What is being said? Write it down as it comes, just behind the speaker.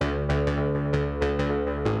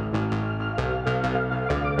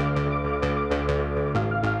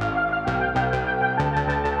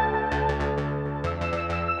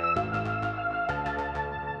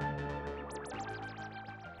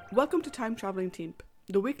Welcome to Time Travelling Team,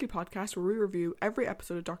 the weekly podcast where we review every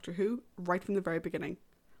episode of Doctor Who right from the very beginning.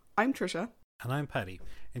 I'm Trisha. And I'm Paddy.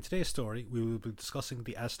 In today's story, we will be discussing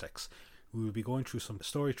the Aztecs. We will be going through some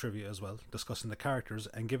story trivia as well, discussing the characters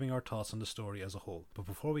and giving our thoughts on the story as a whole. But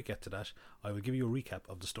before we get to that, I will give you a recap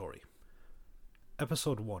of the story.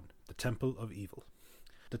 Episode 1, The Temple of Evil.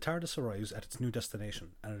 The TARDIS arrives at its new destination,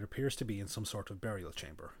 and it appears to be in some sort of burial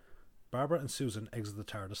chamber. Barbara and Susan exit the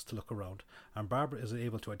TARDIS to look around, and Barbara is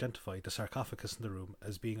able to identify the sarcophagus in the room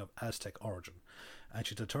as being of Aztec origin, and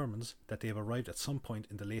she determines that they have arrived at some point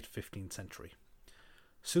in the late 15th century.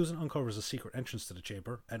 Susan uncovers a secret entrance to the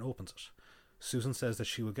chamber and opens it. Susan says that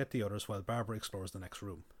she will get the others while Barbara explores the next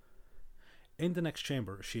room. In the next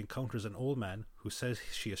chamber, she encounters an old man who says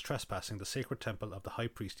she is trespassing the sacred temple of the High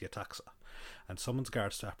Priest Yetaxa, and summons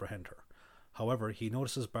guards to apprehend her. However, he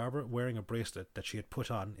notices Barbara wearing a bracelet that she had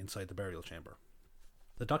put on inside the burial chamber.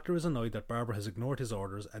 The Doctor is annoyed that Barbara has ignored his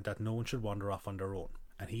orders and that no one should wander off on their own,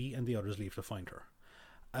 and he and the others leave to find her.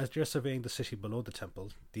 As they are surveying the city below the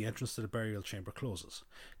temple, the entrance to the burial chamber closes,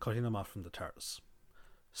 cutting them off from the TARDIS.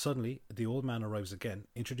 Suddenly, the old man arrives again,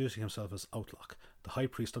 introducing himself as Outlook, the High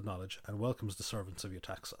Priest of Knowledge, and welcomes the servants of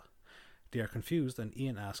Yetaxa. They are confused, and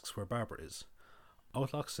Ian asks where Barbara is.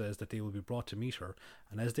 Outlook says that they will be brought to meet her,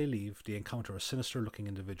 and as they leave, they encounter a sinister-looking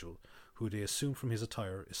individual, who they assume from his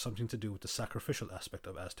attire is something to do with the sacrificial aspect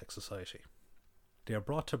of Aztec society. They are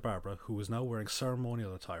brought to Barbara, who is now wearing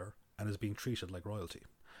ceremonial attire and is being treated like royalty.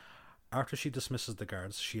 After she dismisses the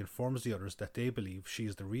guards, she informs the others that they believe she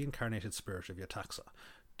is the reincarnated spirit of Yetaxa,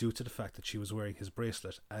 due to the fact that she was wearing his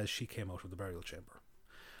bracelet as she came out of the burial chamber.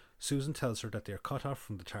 Susan tells her that they are cut off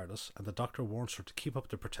from the TARDIS, and the Doctor warns her to keep up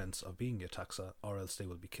the pretense of being Yetaxa, or else they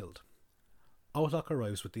will be killed. Outlook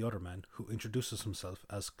arrives with the other man, who introduces himself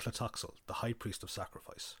as Klatoxel, the High Priest of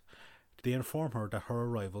Sacrifice. They inform her that her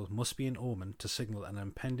arrival must be an omen to signal an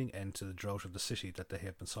impending end to the drought of the city that they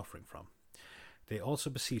have been suffering from. They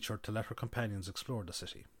also beseech her to let her companions explore the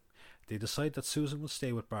city. They decide that Susan will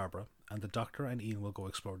stay with Barbara, and the Doctor and Ian will go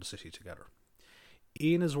explore the city together.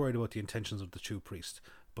 Ian is worried about the intentions of the two priests,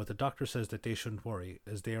 but the Doctor says that they shouldn't worry,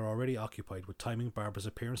 as they are already occupied with timing Barbara's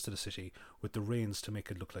appearance to the city with the rains to make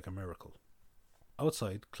it look like a miracle.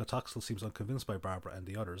 Outside, Klatoxel seems unconvinced by Barbara and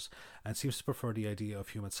the others, and seems to prefer the idea of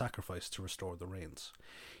human sacrifice to restore the rains.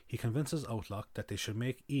 He convinces Outlook that they should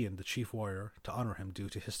make Ian the chief warrior to honour him due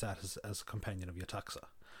to his status as a companion of Yetaxa.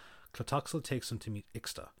 Klatoxel takes him to meet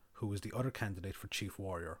Ixta, who is the other candidate for chief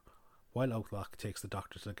warrior, while Outlook takes the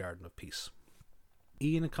Doctor to the Garden of Peace.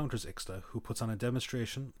 Ian encounters Ixta, who puts on a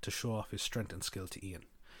demonstration to show off his strength and skill to Ian.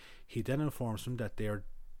 He then informs him that they are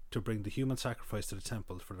to bring the human sacrifice to the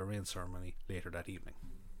temple for the rain ceremony later that evening.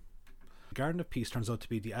 The Garden of Peace turns out to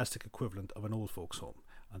be the Aztec equivalent of an old folks' home,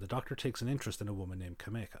 and the Doctor takes an interest in a woman named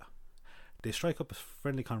Kameka. They strike up a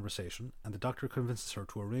friendly conversation, and the Doctor convinces her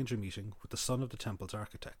to arrange a meeting with the son of the temple's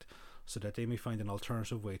architect, so that they may find an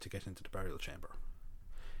alternative way to get into the burial chamber.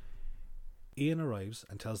 Ian arrives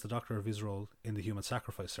and tells the Doctor of his role in the human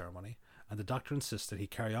sacrifice ceremony, and the Doctor insists that he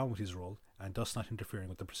carry on with his role and thus not interfering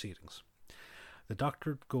with the proceedings. The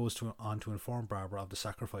Doctor goes on to inform Barbara of the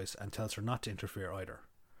sacrifice and tells her not to interfere either.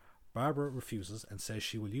 Barbara refuses and says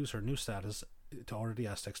she will use her new status to order the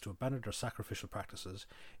Aztecs to abandon their sacrificial practices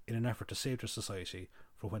in an effort to save their society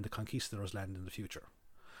for when the conquistadors land in the future.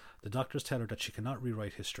 The Doctors tell her that she cannot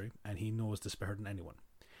rewrite history, and he knows this better than anyone.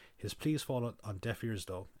 His pleas fall on deaf ears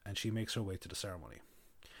though, and she makes her way to the ceremony.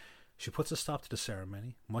 She puts a stop to the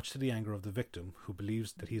ceremony, much to the anger of the victim, who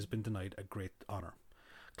believes that he has been denied a great honour.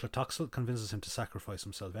 Klatoxel convinces him to sacrifice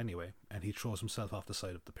himself anyway, and he throws himself off the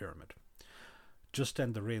side of the pyramid. Just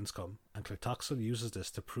then the rains come, and Klatoxel uses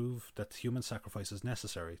this to prove that human sacrifice is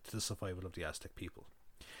necessary to the survival of the Aztec people.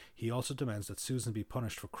 He also demands that Susan be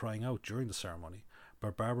punished for crying out during the ceremony,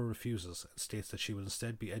 but Barbara refuses and states that she will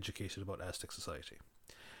instead be educated about Aztec society.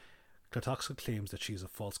 Klatoxel claims that she is a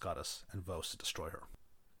false goddess and vows to destroy her.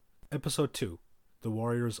 Episode 2, The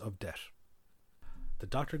Warriors of Death. The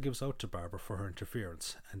Doctor gives out to Barbara for her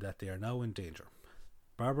interference and that they are now in danger.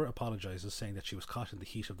 Barbara apologises, saying that she was caught in the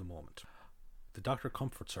heat of the moment. The Doctor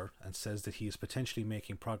comforts her and says that he is potentially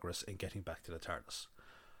making progress in getting back to the TARDIS.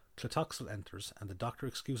 Klatoxel enters, and the Doctor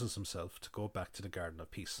excuses himself to go back to the Garden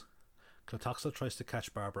of Peace. Klatoxel tries to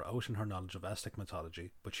catch Barbara out in her knowledge of Aztec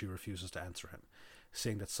mythology, but she refuses to answer him,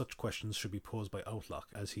 saying that such questions should be posed by Outlook,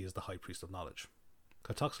 as he is the High Priest of Knowledge.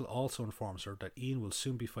 Klatoxel also informs her that Ian will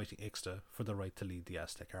soon be fighting Ixta for the right to lead the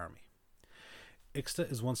Aztec army. Ixta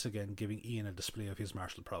is once again giving Ian a display of his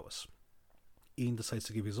martial prowess. Ian decides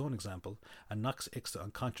to give his own example and knocks Ixta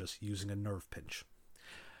unconscious using a nerve pinch.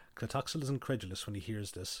 Clitoxel is incredulous when he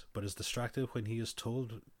hears this, but is distracted when he is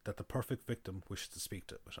told that the perfect victim wishes to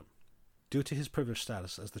speak with him. Due to his privileged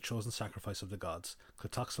status as the chosen sacrifice of the gods,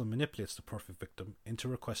 Clitoxel manipulates the perfect victim into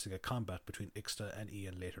requesting a combat between Ixta and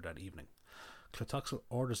Ian later that evening. Clitoxel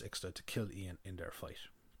orders Ixta to kill Ian in their fight.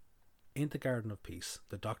 In the Garden of Peace,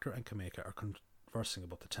 the Doctor and Kameka are conversing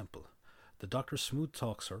about the temple. The Doctor smooth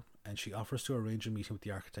talks her, and she offers to arrange a meeting with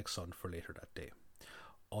the architect's son for later that day.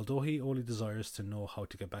 Although he only desires to know how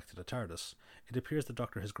to get back to the TARDIS, it appears the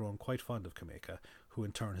Doctor has grown quite fond of Kameka, who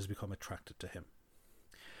in turn has become attracted to him.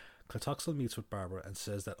 Clitoxel meets with Barbara and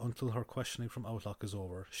says that until her questioning from Outlook is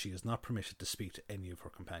over, she is not permitted to speak to any of her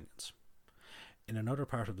companions. In another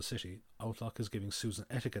part of the city, Outlook is giving Susan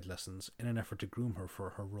etiquette lessons in an effort to groom her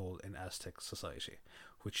for her role in Aztec society,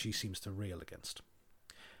 which she seems to rail against.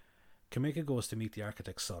 Kameka goes to meet the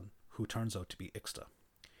architect's son, who turns out to be Ixta.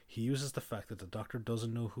 He uses the fact that the Doctor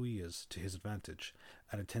doesn't know who he is to his advantage,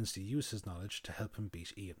 and intends to use his knowledge to help him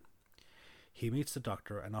beat Ian. He meets the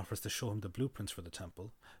Doctor and offers to show him the blueprints for the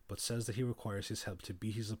temple, but says that he requires his help to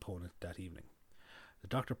beat his opponent that evening. The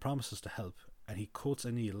Doctor promises to help, and he coats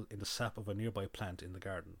a needle in the sap of a nearby plant in the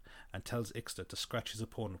garden, and tells Ixta to scratch his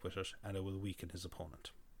opponent with it, and it will weaken his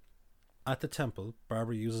opponent. At the temple,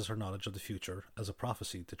 Barbara uses her knowledge of the future as a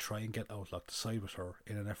prophecy to try and get Outlook to side with her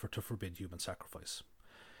in an effort to forbid human sacrifice.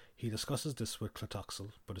 He discusses this with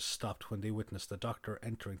Clitoxel, but is stopped when they witness the Doctor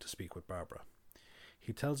entering to speak with Barbara.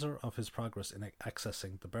 He tells her of his progress in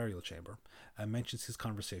accessing the burial chamber, and mentions his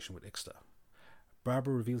conversation with Ixta.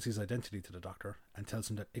 Barbara reveals his identity to the Doctor, and tells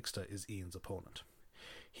him that Ixta is Ian's opponent.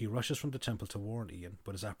 He rushes from the temple to warn Ian,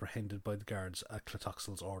 but is apprehended by the guards at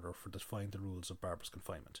Clitoxel's order for defying the rules of Barbara's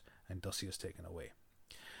confinement, and thus he is taken away.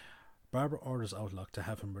 Barbara orders Outlook to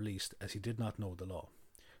have him released, as he did not know the law.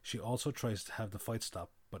 She also tries to have the fight stop,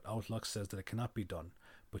 but Outlook says that it cannot be done,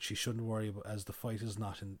 but she shouldn't worry about, as the fight is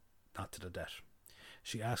not to the death.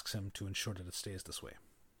 She asks him to ensure that it stays this way.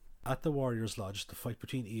 At the Warriors' Lodge, the fight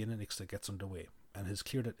between Ian and Ixta gets underway, and it is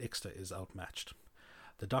clear that Ixta is outmatched.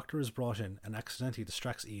 The Doctor is brought in and accidentally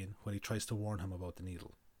distracts Ian when he tries to warn him about the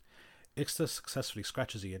needle. Ixta successfully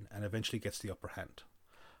scratches Ian and eventually gets the upper hand.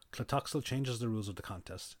 Clitoxel changes the rules of the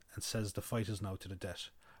contest and says the fight is now to the death,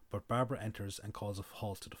 but Barbara enters and calls a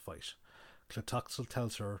halt to the fight. Clitoxel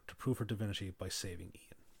tells her to prove her divinity by saving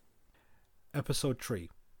Ian. Episode 3.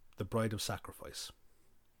 The Bride of Sacrifice.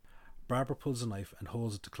 Barbara pulls a knife and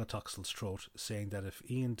holds it to Clitoxel's throat, saying that if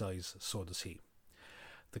Ian dies, so does he.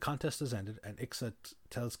 The contest is ended, and Ixta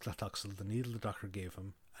tells Clitoxel the needle the Doctor gave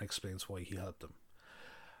him and explains why he helped him.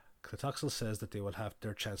 Clitoxel says that they will have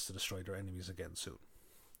their chance to destroy their enemies again soon.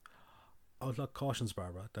 Outlook cautions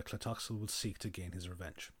Barbara that Clitoxel will seek to gain his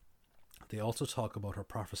revenge. They also talk about her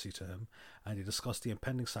prophecy to him, and they discuss the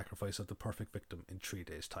impending sacrifice of the perfect victim in 3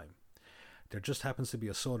 days' time. There just happens to be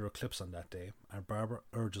a solar eclipse on that day, and Barbara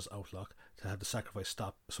urges Outlook to have the sacrifice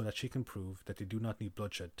stop so that she can prove that they do not need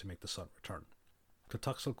bloodshed to make the sun return.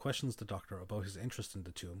 Clitoxel questions the Doctor about his interest in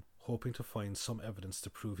the tomb, hoping to find some evidence to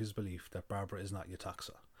prove his belief that Barbara is not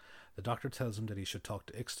Yetaxa. The Doctor tells him that he should talk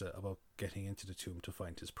to Ixta about getting into the tomb to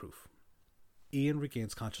find his proof. Ian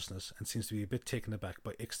regains consciousness and seems to be a bit taken aback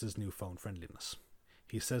by Ixta's newfound friendliness.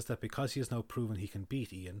 He says that because he has now proven he can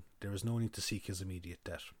beat Ian, there is no need to seek his immediate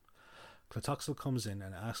death. Clitoxel comes in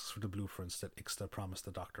and asks for the blueprints that Ixta promised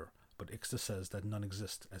the Doctor, but Ixta says that none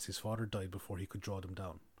exist, as his father died before he could draw them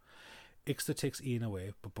down. Ixta takes Ian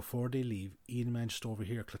away, but before they leave, Ian manages to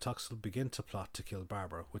overhear Clitoxel begin to plot to kill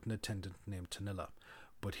Barbara with an attendant named Tanilla,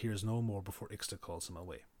 but hears no more before Ixta calls him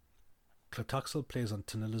away. Clitoxel plays on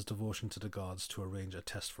Tanilla's devotion to the gods to arrange a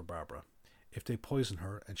test for Barbara. If they poison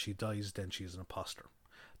her and she dies, then she is an imposter.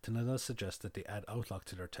 Tanilla suggests that they add Outlook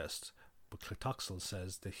to their test, but Clitoxel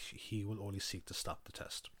says that he will only seek to stop the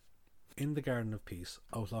test. In the Garden of Peace,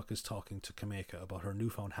 Outlook is talking to Kameka about her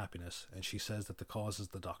newfound happiness, and she says that the cause is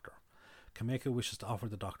the Doctor. Kameka wishes to offer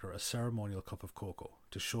the Doctor a ceremonial cup of cocoa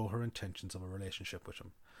to show her intentions of a relationship with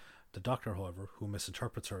him. The Doctor, however, who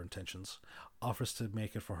misinterprets her intentions, offers to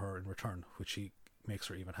make it for her in return, which makes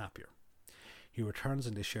her even happier. He returns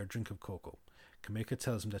and they share a drink of cocoa. Kameka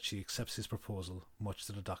tells him that she accepts his proposal, much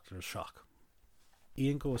to the Doctor's shock.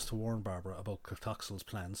 Ian goes to warn Barbara about Clitoxel's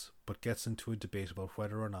plans, but gets into a debate about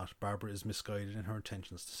whether or not Barbara is misguided in her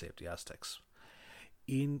intentions to save the Aztecs.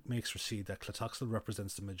 Ian makes her see that Clitoxel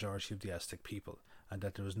represents the majority of the Aztec people, and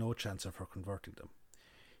that there is no chance of her converting them.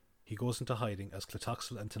 He goes into hiding as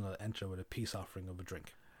Clitoxel and Tanilla enter with a peace offering of a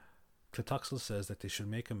drink. Clitoxel says that they should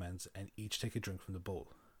make amends and each take a drink from the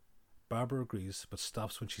bowl. Barbara agrees, but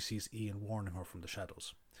stops when she sees Ian warning her from the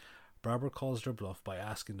shadows. Barbara calls their bluff by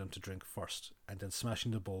asking them to drink first, and then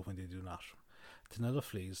smashing the bowl when they do not. Tanilla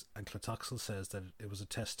flees, and Clotoxel says that it was a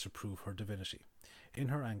test to prove her divinity. In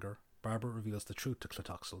her anger, Barbara reveals the truth to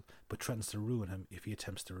Clotoxel, but threatens to ruin him if he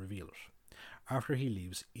attempts to reveal it. After he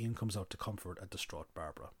leaves, Ian comes out to comfort a distraught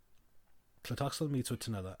Barbara. Clotoxel meets with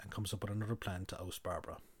Tanilla and comes up with another plan to oust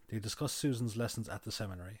Barbara. They discuss Susan's lessons at the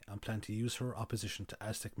seminary and plan to use her opposition to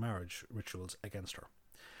Aztec marriage rituals against her.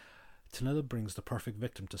 Tanilla brings the perfect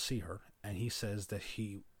victim to see her, and he says that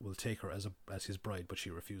he will take her as his bride, but she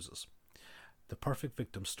refuses. The perfect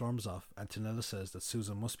victim storms off, and Tanilla says that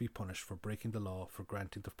Susan must be punished for breaking the law for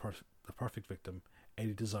granting the perfect victim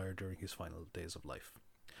any desire during his final days of life.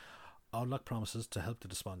 Outlock promises to help the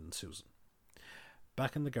despondent Susan.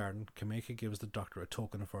 Back in the garden, Kameka gives the doctor a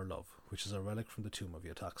token of her love, which is a relic from the tomb of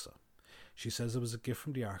Yetaxa. She says it was a gift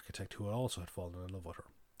from the architect who also had fallen in love with her.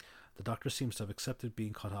 The doctor seems to have accepted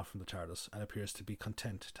being cut off from the TARDIS and appears to be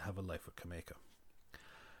content to have a life with Kameka.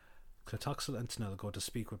 Clotoxel and Tanilla go to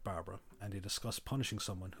speak with Barbara, and they discuss punishing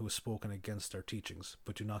someone who has spoken against their teachings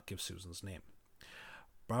but do not give Susan's name.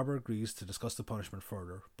 Barbara agrees to discuss the punishment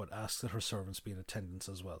further, but asks that her servants be in attendance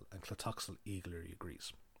as well, and Clotoxel eagerly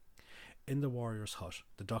agrees. In the warrior's hut,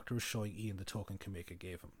 the doctor is showing Ian the token Kameka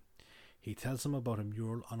gave him. He tells him about a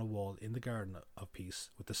mural on a wall in the Garden of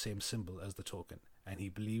Peace with the same symbol as the token, and he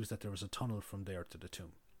believes that there is a tunnel from there to the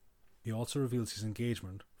tomb. He also reveals his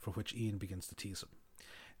engagement, for which Ian begins to tease him.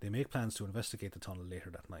 They make plans to investigate the tunnel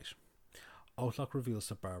later that night. Outlock reveals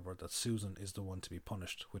to Barbara that Susan is the one to be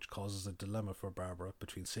punished, which causes a dilemma for Barbara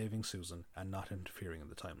between saving Susan and not interfering in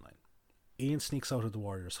the timeline. Ian sneaks out of the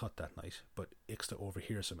warrior's hut that night, but Ixta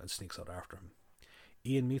overhears him and sneaks out after him.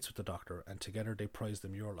 Ian meets with the doctor, and together they prise the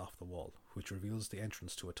mural off the wall, which reveals the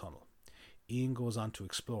entrance to a tunnel. Ian goes on to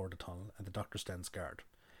explore the tunnel, and the doctor stands guard.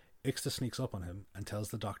 Ixta sneaks up on him and tells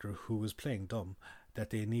the doctor, who is playing dumb, that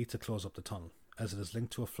they need to close up the tunnel, as it is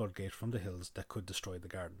linked to a floodgate from the hills that could destroy the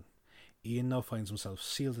garden. Ian now finds himself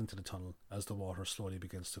sealed into the tunnel as the water slowly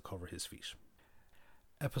begins to cover his feet.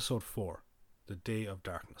 Episode 4. The Day of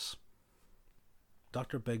Darkness.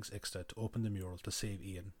 Doctor begs Ixta to open the mural to save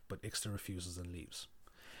Ian, but Ixta refuses and leaves.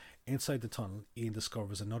 Inside the tunnel, Ian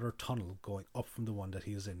discovers another tunnel going up from the one that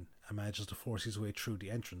he is in, and manages to force his way through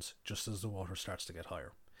the entrance just as the water starts to get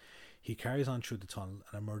higher. He carries on through the tunnel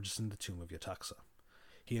and emerges in the tomb of Yetaxa.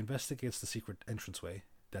 He investigates the secret entranceway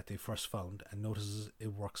that they first found and notices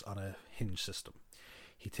it works on a hinge system.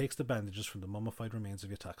 He takes the bandages from the mummified remains of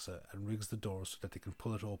Yetaxa and rigs the door so that they can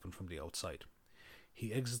pull it open from the outside.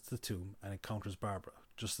 He exits the tomb and encounters Barbara,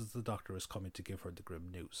 just as the doctor is coming to give her the grim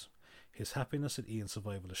news. His happiness at Ian's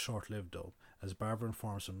survival is short-lived though, as Barbara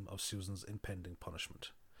informs him of Susan's impending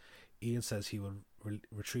punishment. Ian says he will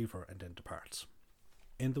retrieve her and then departs.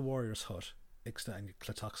 In the warrior's hut, Ixta and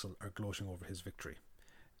Clotoxel are gloating over his victory.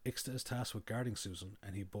 Ixta is tasked with guarding Susan,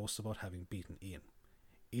 and he boasts about having beaten Ian.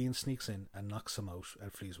 Ian sneaks in and knocks him out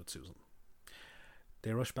and flees with Susan.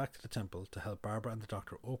 They rush back to the temple to help Barbara and the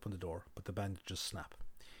doctor open the door, but the bandages snap.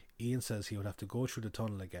 Ian says he will have to go through the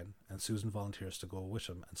tunnel again, and Susan volunteers to go with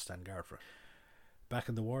him and stand guard for him. Back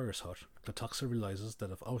in the warrior's hut, Clotoxel realizes that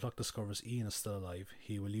if Outlock discovers Ian is still alive,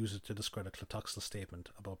 he will use it to discredit Clotoxel's statement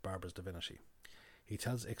about Barbara's divinity. He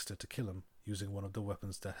tells Ixta to kill him using one of the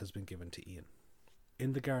weapons that has been given to Ian.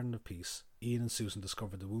 In the Garden of Peace, Ian and Susan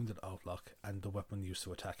discover the wounded Outlock and the weapon used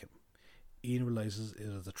to attack him. Ian realizes it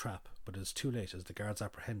is a trap, but it is too late as the guards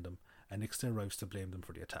apprehend him, and Ixta arrives to blame them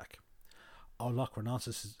for the attack. Outlock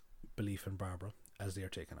renounces his belief in Barbara as they are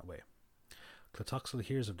taken away. Clotoxel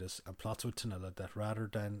hears of this and plots with Tanilla that rather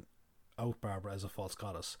than out Barbara as a false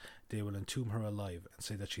goddess, they will entomb her alive and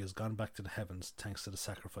say that she has gone back to the heavens thanks to the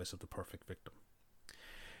sacrifice of the perfect victim.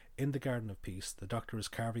 In the Garden of Peace, the doctor is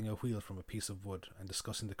carving a wheel from a piece of wood and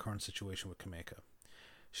discussing the current situation with Kameka.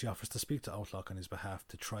 She offers to speak to Outlock on his behalf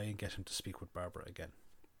to try and get him to speak with Barbara again.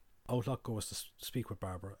 Outlock goes to speak with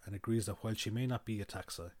Barbara and agrees that while she may not be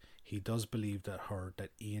Yetaxa, he does believe that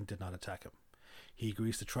Ian did not attack him. He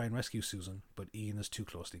agrees to try and rescue Susan, but Ian is too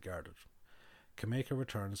closely guarded. Kameka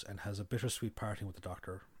returns and has a bittersweet parting with the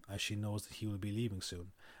doctor, as she knows that he will be leaving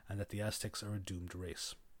soon and that the Aztecs are a doomed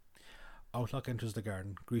race. Outlock enters the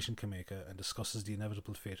garden, greeting Kameka, and discusses the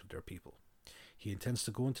inevitable fate of their people. He intends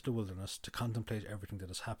to go into the wilderness to contemplate everything that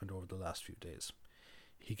has happened over the last few days.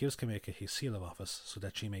 He gives Kameka his seal of office so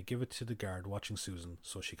that she may give it to the guard watching Susan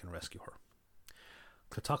so she can rescue her.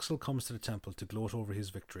 Clotoxel comes to the temple to gloat over his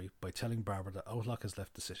victory by telling Barbara that Outlock has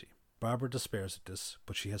left the city. Barbara despairs at this,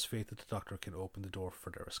 but she has faith that the doctor can open the door for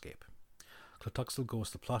their escape. Clotoxel goes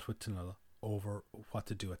to plot with Tanilla over what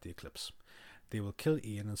to do at the eclipse. They will kill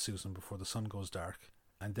Ian and Susan before the sun goes dark,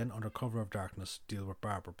 and then under cover of darkness deal with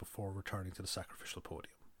Barbara before returning to the sacrificial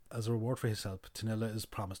podium. As a reward for his help, Tanilla is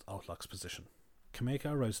promised Outlock's position.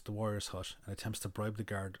 Kameka arrives at the warrior's hut and attempts to bribe the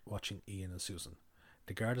guard watching Ian and Susan.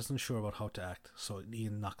 The guard is unsure about how to act, so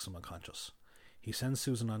Ian knocks him unconscious. He sends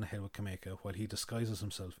Susan on ahead with Kameka while he disguises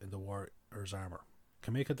himself in the warrior's armour.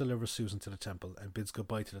 Kameka delivers Susan to the temple and bids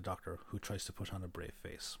goodbye to the doctor, who tries to put on a brave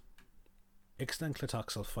face. Ixta and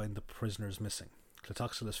Clitoxel find the prisoners missing.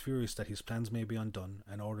 Clitoxel is furious that his plans may be undone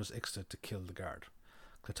and orders Ixta to kill the guard.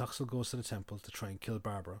 Clitoxel goes to the temple to try and kill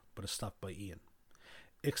Barbara, but is stopped by Ian.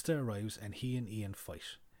 Ixta arrives and he and Ian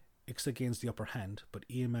fight. Ixta gains the upper hand, but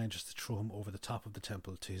Ian manages to throw him over the top of the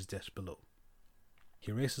temple to his death below.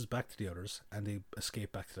 He races back to the others and they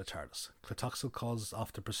escape back to the TARDIS. Clitoxel calls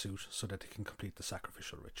off the pursuit so that they can complete the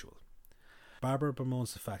sacrificial ritual. Barbara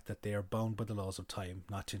bemoans the fact that they are bound by the laws of time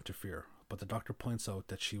not to interfere, but the doctor points out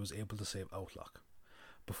that she was able to save Outlook.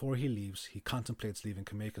 Before he leaves, he contemplates leaving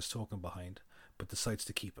Kameka's token behind, but decides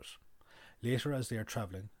to keep it. Later, as they are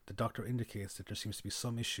travelling, the doctor indicates that there seems to be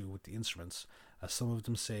some issue with the instruments, as some of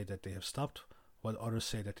them say that they have stopped, while others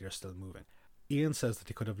say that they are still moving. Ian says that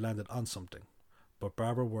they could have landed on something, but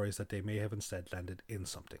Barbara worries that they may have instead landed in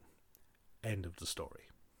something. End of the story.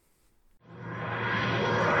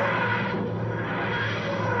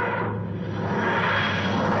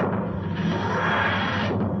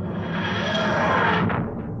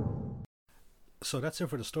 So that's it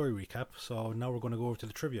for the story recap. So now we're going to go over to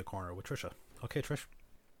the trivia corner with Trisha. Okay, Trish.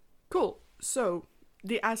 Cool. So,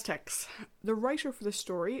 the Aztecs. The writer for the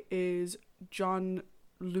story is John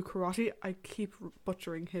Lucarotti. I keep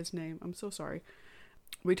butchering his name. I'm so sorry.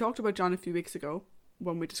 We talked about John a few weeks ago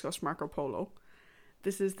when we discussed Marco Polo.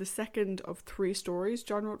 This is the second of 3 stories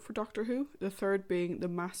John wrote for Doctor Who, the third being The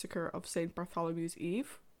Massacre of St. Bartholomew's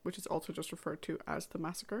Eve, which is also just referred to as The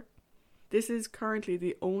Massacre. This is currently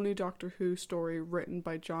the only Doctor Who story written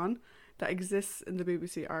by John that exists in the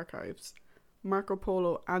BBC archives. Marco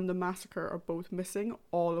Polo and The Massacre are both missing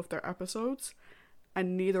all of their episodes,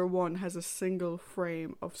 and neither one has a single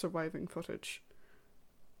frame of surviving footage.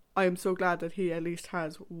 I am so glad that he at least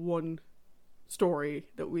has one story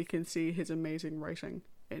that we can see his amazing writing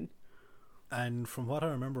in. And from what I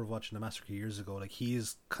remember of watching The Massacre years ago, like, he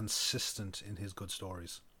is consistent in his good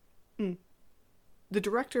stories. The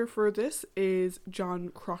director for this is John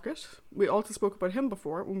Crockett. We also spoke about him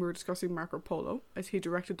before when we were discussing Marco Polo, as he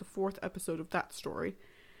directed the 4th episode of that story.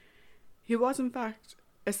 He was in fact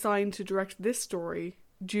assigned to direct this story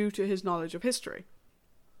due to his knowledge of history.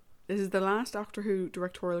 This is the last Doctor Who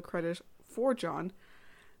directorial credit for John,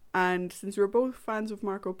 and since we're both fans of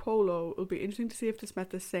Marco Polo, it'll be interesting to see if this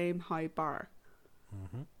met the same high bar.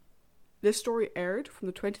 Mm-hmm. This story aired from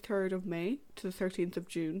the 23rd of May to the 13th of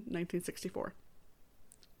June 1964.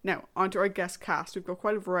 Now, on to our guest cast. We've got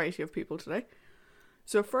quite a variety of people today.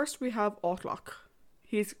 So first we have Outlook.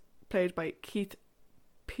 He's played by Keith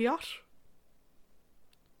Piott.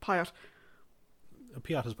 Piott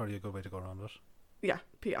is probably a good way to go around it. Yeah,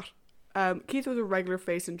 Piott. Keith was a regular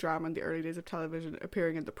face in drama in the early days of television,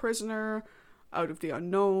 appearing in The Prisoner, Out of the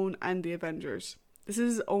Unknown, and The Avengers. This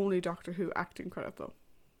is his only Doctor Who acting credit, though.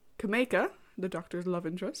 Kameka, the Doctor's love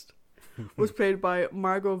interest, was played by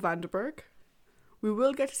Margot Vanderberg. We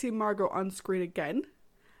will get to see Margot on screen again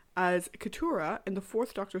as Keturah in the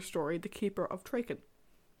 4th Doctor story, The Keeper of Traken.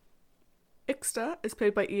 Ixta is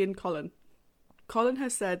played by Ian Cullen. Cullen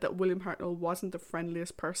has said that William Hartnell wasn't the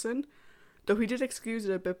friendliest person, though he did excuse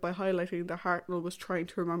it a bit by highlighting that Hartnell was trying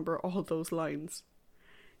to remember all those lines.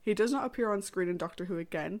 He does not appear on screen in Doctor Who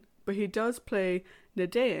again, but he does play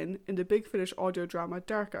Nadaean in the Big Finish audio drama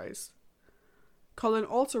Dark Eyes. Cullen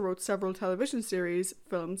also wrote several television series,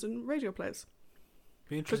 films and radio plays.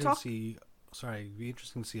 Be interesting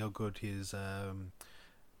to see how good his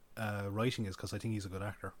writing is, because I think he's a good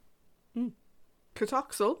actor.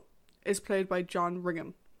 Clitoxel is played by John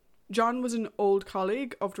Ringham. John was an old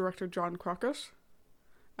colleague of director John Crockett,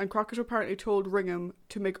 and Crockett apparently told Ringham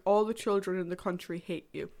to make all the children in the country hate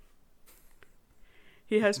you.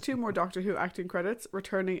 He has 2 more Doctor Who acting credits,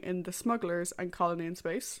 returning in The Smugglers and Colony in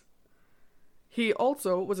Space. He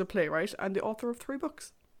also was a playwright and the author of 3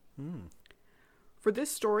 books. For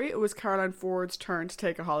this story, it was Caroline Ford's turn to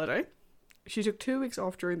take a holiday. She took 2 weeks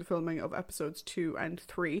off during the filming of episodes 2 and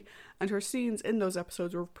 3, and her scenes in those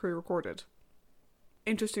episodes were pre-recorded.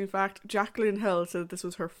 Interesting fact, Jacqueline Hill said that this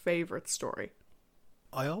was her favourite story.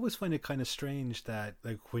 I always find it kind of strange that,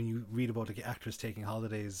 like, when you read about, like, actors taking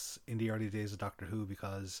holidays in the early days of Doctor Who,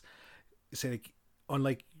 because, say, like,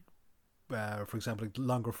 unlike, for example, like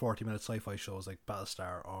longer 40-minute sci-fi shows like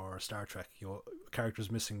Battlestar or Star Trek, you know, characters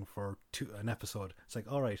missing for an episode, it's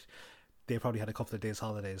like, all right, they probably had a couple of days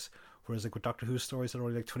holidays. Whereas, like, with Doctor Who stories that are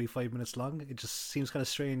only like 25 minutes long, it just seems kind of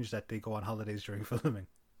strange that they go on holidays during filming.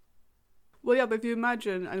 Well, yeah, but if you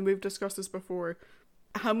imagine, and we've discussed this before,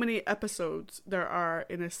 how many episodes there are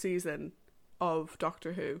in a season of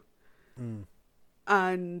Doctor Who.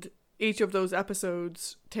 And each of those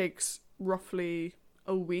episodes takes roughly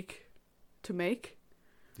a week to make.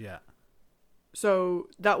 Yeah. So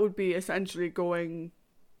that would be essentially going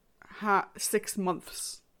 6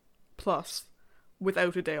 months plus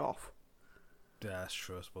without a day off. Yeah, that's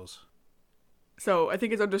true, I suppose. So I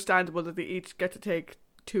think it's understandable that they each get to take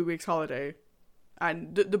 2 weeks holiday.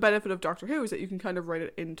 And the benefit of Doctor Who is that you can kind of write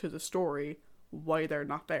it into the story why they're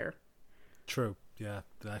not there. True. Yeah,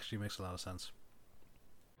 that actually makes a lot of sense.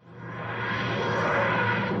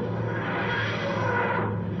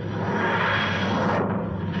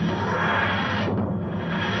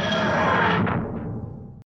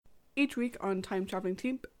 Each week on Time Travelling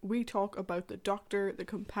Team, we talk about the Doctor, the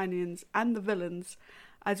companions, and the villains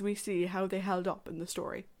as we see how they held up in the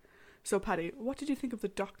story. So, Paddy, what did you think of the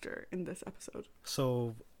Doctor in this episode?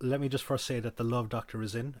 So, let me just first say that the Love Doctor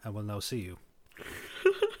is in and will now see you.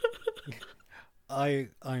 I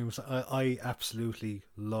absolutely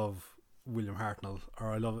love William Hartnell, or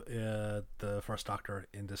I love the first Doctor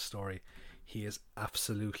in this story. He is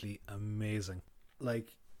absolutely amazing.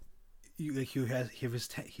 You have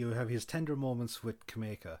his tender moments with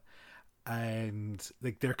Kameka, and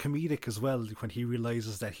they're comedic as well when he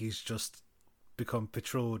realizes that he's just become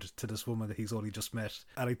betrothed to this woman that he's only just met,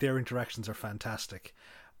 and their interactions are fantastic.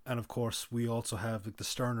 And of course we also have the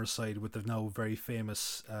sterner side with the now very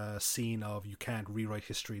famous scene of "You can't rewrite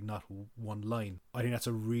history, not one line." I think that's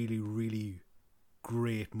a really, really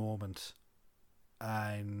great moment,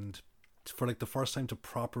 and for the first time to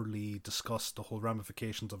properly discuss the whole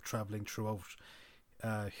ramifications of traveling throughout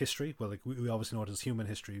history. Well, we obviously know it as human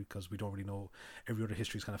history because we don't really know, every other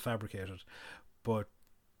history is kind of fabricated, but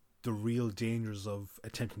the real dangers of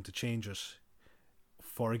attempting to change it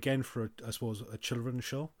for I suppose a children's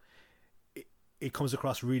show, it comes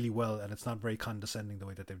across really well, and it's not very condescending the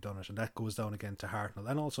way that they've done it, and that goes down again to Hartnell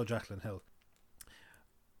and also Jacqueline Hill.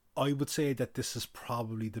 I would say that this is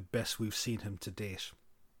probably the best we've seen him to date.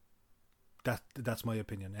 That's my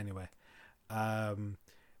opinion anyway. And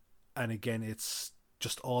again, it's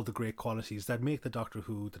just all the great qualities that make the Doctor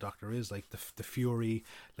who the Doctor is, like the fury,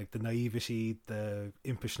 like the naivety, the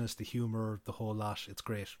impishness, the humour, the whole lot. It's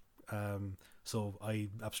great. So I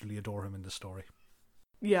absolutely adore him in this story.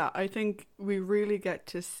 Yeah, I think we really get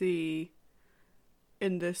to see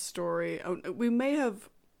in this story, we may have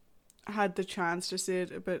had the chance to see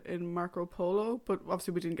it a bit in Marco Polo, but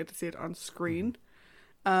obviously we didn't get to see it on screen.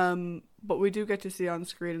 But we do get to see on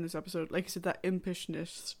screen in this episode, like you said, that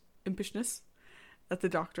impishness that the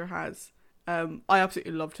Doctor has. I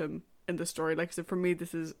absolutely loved him in the story. Like I said, for me,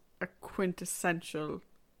 this is a quintessential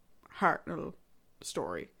Hartnell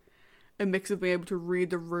story. A mix of being able to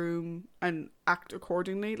read the room and act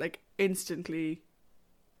accordingly. Like, instantly,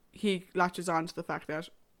 he latches on to the fact that,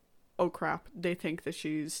 oh crap, they think that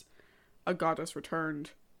she's a goddess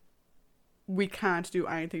returned. We can't do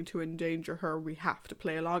anything to endanger her. We have to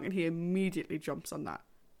play along. And he immediately jumps on that.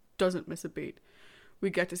 Doesn't miss a beat.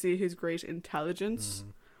 We get to see his great intelligence,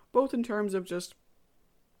 both in terms of just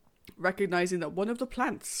recognizing that one of the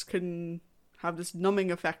plants can have this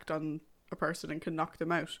numbing effect on a person and can knock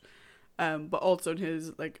them out. But also in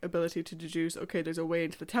his ability to deduce, okay, there's a way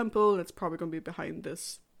into the temple. It's probably going to be behind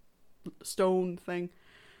this stone thing.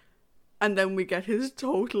 And then we get his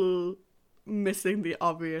total missing the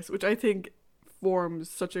obvious, which I think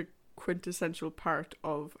forms such a quintessential part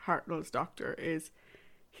of Hartnell's Doctor, is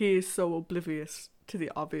he is so oblivious to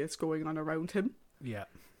the obvious going on around him. Yeah.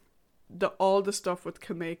 All the stuff with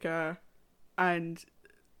Kameka, and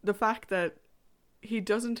the fact that he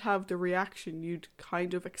doesn't have the reaction you'd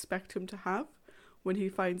kind of expect him to have when he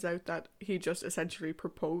finds out that he just essentially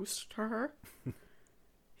proposed to her.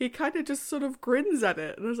 He kind of just sort of grins at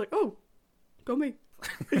it, and I was like, oh, go me.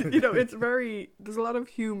 It's there's a lot of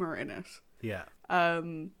humor in it. Yeah.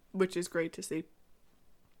 Which is great to see.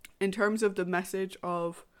 In terms of the message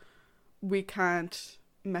of we can't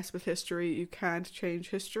mess with history, you can't change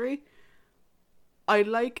history, I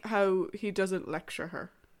like how he doesn't lecture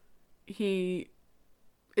her. He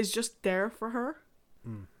is just there for her.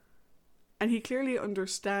 And he clearly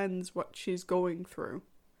understands what she's going through.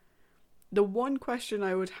 The one question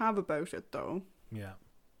I would have about it, though,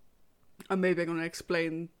 and maybe I'm going to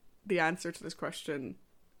explain the answer to this question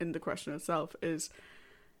in the question itself, is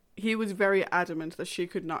he was very adamant that she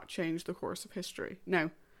could not change the course of history.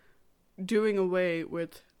 Now, doing away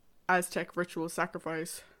with Aztec ritual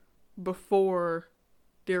sacrifice before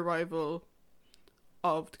the arrival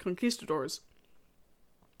of the conquistadors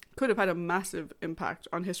could have had a massive impact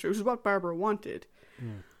on history, which is what Barbara wanted.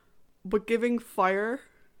 But giving fire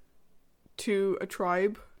to a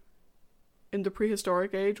tribe in the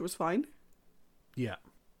prehistoric age was fine. Yeah.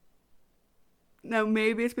 Now,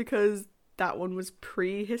 maybe it's because that one was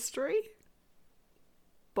prehistory,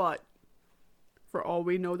 but for all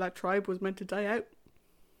we know, that tribe was meant to die out.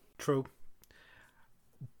 True.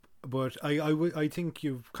 But I think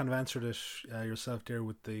you've kind of answered it yourself there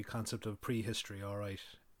with the concept of prehistory, all right.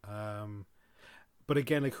 But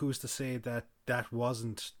again, like, who's to say that that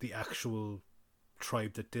wasn't the actual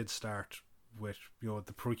tribe that did start with, you know,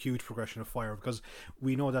 the huge progression of fire? Because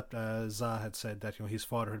we know that Za had said that, you know, his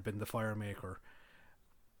father had been the fire maker,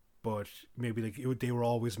 but maybe like they were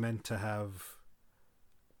always meant to have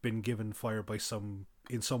been given fire by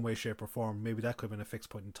in some way, shape, or form. Maybe that could have been a fixed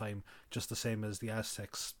point in time, just the same as the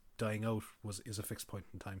Aztecs dying out is a fixed point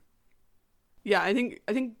in time. Yeah, I think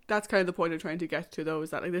that's kind of the point I'm trying to get to, though,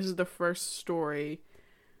 is that like this is the first story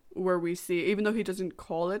where we see, even though he doesn't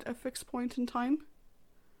call it a fixed point in time,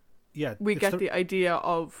 yeah, we get the idea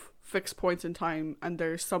of fixed points in time, and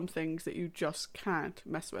there's some things that you just can't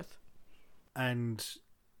mess with. And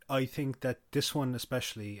I think that this one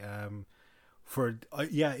especially, I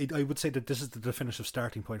would say that this is the definitive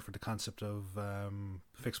starting point for the concept of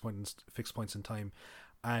fixed points in time,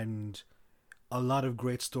 and a lot of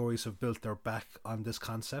great stories have built their back on this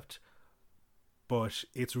concept. But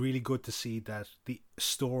it's really good to see that the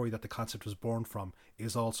story that the concept was born from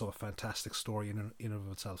is also a fantastic story in and of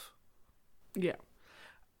itself. Yeah.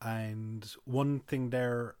 And one thing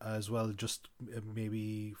there as well, just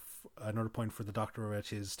maybe another point for the Doctor at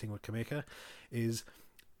his thing with Kameka, is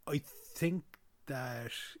I think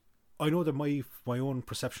that I know that my own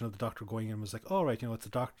perception of the Doctor going in was like, all right, you know, it's a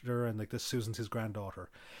Doctor and like this Susan's his granddaughter.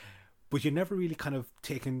 But you never really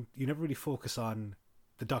focus on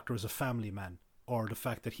the Doctor as a family man, or the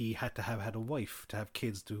fact that he had to have had a wife to have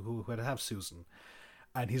kids who had to have Susan.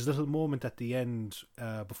 And his little moment at the end,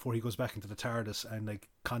 before he goes back into the TARDIS and like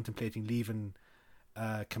contemplating leaving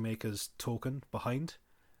Kameka's token behind,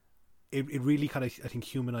 it really kind of, I think,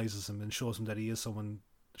 humanizes him and shows that he is someone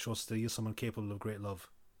capable of great love.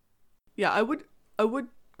 Yeah, I would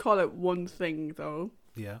call it one thing though.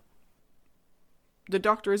 Yeah. The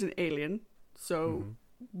Doctor is an alien, so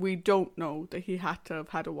we don't know that he had to have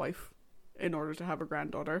had a wife in order to have a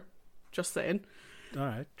granddaughter. Just saying. All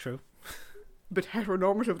right, true. Bit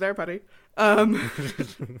heteronormative there, Paddy.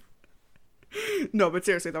 No, but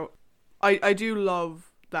seriously though, I do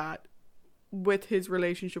love that with his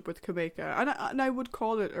relationship with Kameka, and I would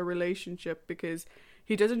call it a relationship because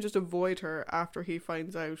he doesn't just avoid her after he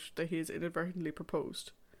finds out that he is inadvertently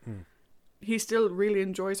proposed. He still really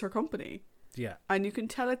enjoys her company. Yeah. And you can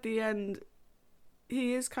tell at the end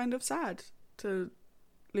he is kind of sad to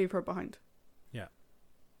leave her behind. Yeah.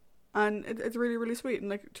 And it's really, really sweet. And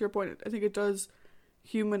like, to your point, I think it does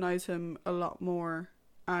humanize him a lot more.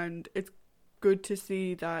 And it's good to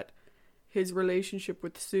see that his relationship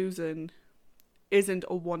with Susan isn't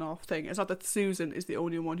a one-off thing. It's not that Susan is the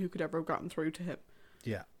only one who could ever have gotten through to him.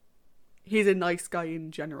 Yeah. He's a nice guy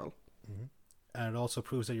in general. Mm-hmm. And it also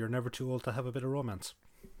proves that you're never too old to have a bit of romance.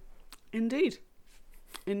 Indeed.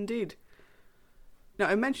 Now,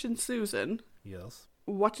 I mentioned Susan. Yes.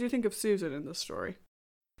 What do you think of Susan in this story?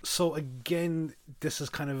 So again, this is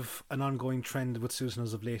kind of an ongoing trend with Susan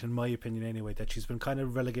as of late, in my opinion anyway, that she's been kind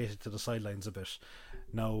of relegated to the sidelines a bit.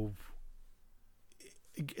 Now,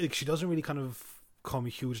 she doesn't really kind of come a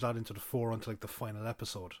huge lot into the fore until like the final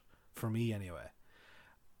episode, for me anyway.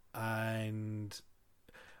 And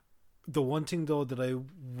the one thing though that I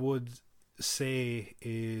would say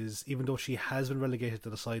is, even though she has been relegated to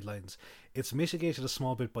the sidelines, it's mitigated a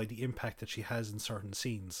small bit by the impact that she has in certain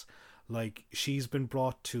scenes. Like, she's been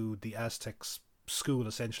brought to the Aztecs school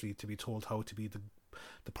essentially to be told how to be the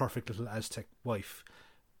perfect little Aztec wife,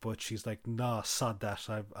 but she's like, nah, sod that,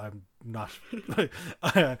 I'm not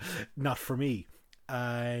not for me.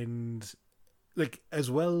 And like, as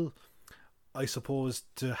well, I suppose,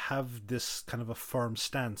 to have this kind of a firm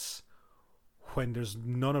stance when there's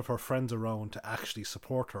none of her friends around to actually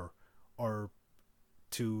support her or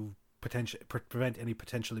to prevent any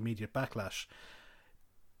potential immediate backlash.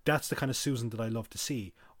 That's the kind of Susan that I love to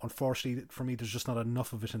see. Unfortunately, for me, there's just not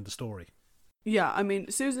enough of it in the story. Yeah, I mean,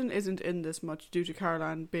 Susan isn't in this much due to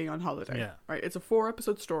Caroline being on holiday. Yeah. Right? It's a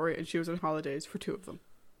 4-episode story and she was on holidays for 2 of them.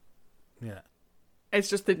 Yeah. It's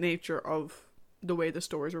just the nature of the way the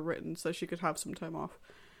stories are written, so she could have some time off.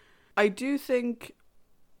 I do think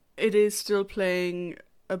it is still playing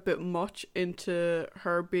a bit much into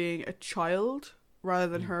her being a child rather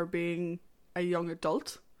than her being a young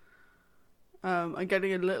adult. I'm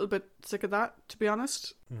getting a little bit sick of that, to be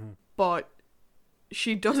honest. Mm-hmm. But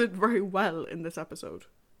she does it very well in this episode.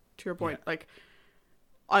 to your point. Yeah. Like,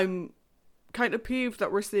 I'm kind of peeved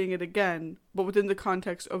that we're seeing it again, but within the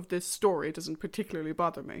context of this story, it doesn't particularly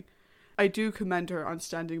bother me. I do commend her on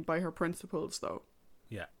standing by her principles, though.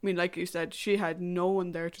 Yeah. I mean, like you said, she had no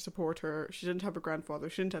one there to support her. She didn't have a grandfather.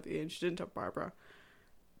 She didn't have Ian. She didn't have Barbara.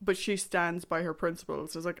 But she stands by her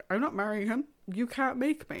principles. It's like, I'm not marrying him. You can't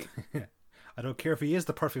make me. I don't care if he is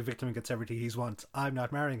the perfect victim and gets everything he wants. I'm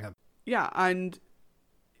not marrying him. Yeah, and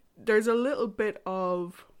there's a little bit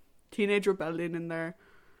of teenage rebellion in there.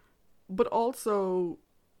 But also,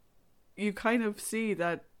 you kind of see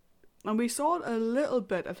that, and we saw it a little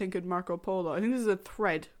bit, I think, in Marco Polo. I think this is a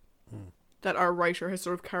thread that our writer has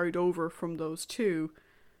sort of carried over from those two,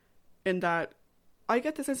 in that I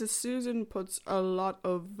get the sense that Susan puts a lot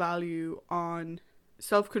of value on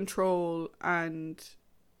self-control and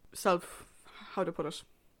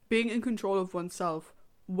being in control of oneself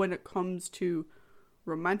when it comes to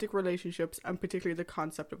romantic relationships and particularly the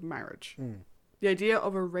concept of marriage. The idea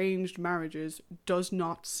of arranged marriages does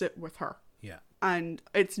not sit with her. Yeah. And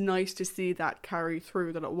it's nice to see that carry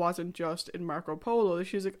through, that it wasn't just in Marco Polo.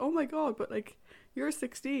 She was like, oh my God, but like, you're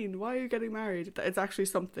 16. Why are you getting married? It's actually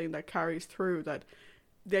something that carries through, that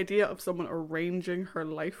the idea of someone arranging her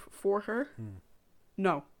life for her,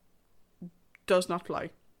 no, does not fly.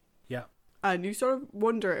 Yeah. And you sort of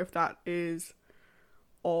wonder if that is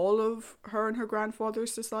all of her and her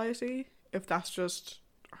grandfather's society, if that's just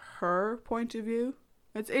her point of view.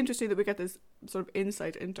 It's interesting that we get this sort of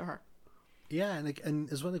insight into her. Yeah,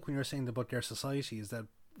 and as well, like when you're saying about their society, is that,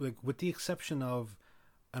 like, with the exception of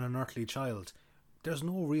an unearthly child, there's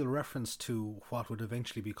no real reference to what would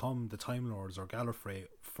eventually become the Time Lords or Gallifrey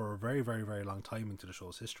for a very, very, very long time into the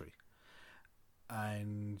show's history.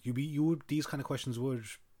 And these kind of questions would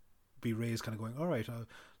be raised, kind of going, all right,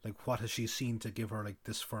 like, what has she seen to give her like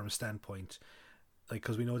this firm standpoint? Like,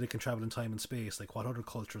 because we know they can travel in time and space. Like, what other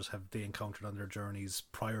cultures have they encountered on their journeys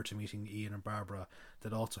prior to meeting Ian and Barbara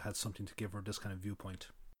that also had something to give her this kind of viewpoint?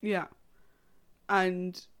 Yeah.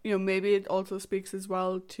 And, you know, maybe it also speaks as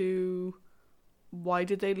well to why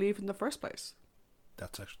did they leave in the first place?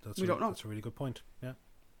 That's a really good point. Yeah.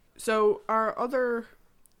 So our other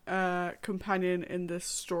companion in this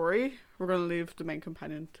story, we're going to leave the main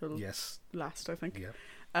companion till last, I think. Yeah.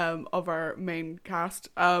 Of our main cast,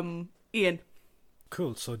 Ian.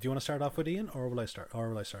 Cool. So do you want to start off with Ian, or will I start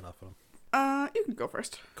off with him? You can go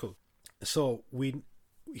first. Cool. So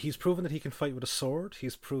he's proven that he can fight with a sword.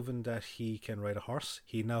 He's proven that he can ride a horse.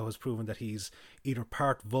 He now has proven that he's either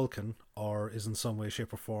part Vulcan or is in some way,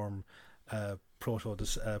 shape, or form proto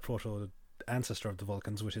ancestor of the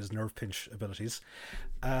Vulcans with his nerve pinch abilities.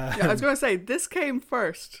 Yeah, I was going to say, this came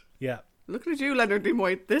first. Yeah. Looking at you, Leonard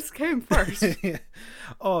Nimoy, this came first. Yeah.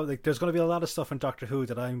 Oh, like, there's going to be a lot of stuff in Doctor Who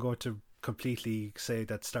that I'm going to completely say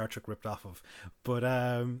that Star Trek ripped off of. But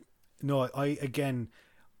no, I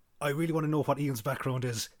really want to know what Ian's background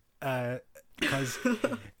is, because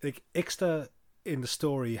like, Ixta in the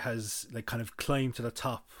story has like kind of climbed to the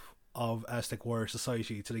top of Aztec warrior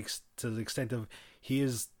society to the extent of he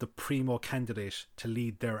is the primo candidate to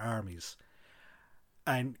lead their armies,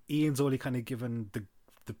 and Ian's only kind of given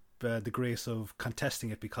the grace of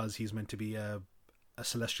contesting it because he's meant to be a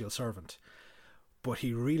celestial servant, but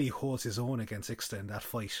he really holds his own against Ixta in that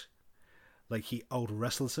fight. Like, he out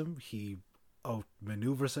wrestles him, he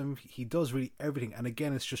outmaneuvers him, he does really everything, and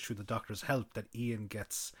again, it's just through the Doctor's help that Ian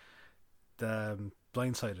gets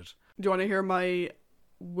blindsided. Do you want to hear my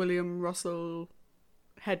William Russell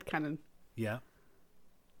headcanon? Yeah.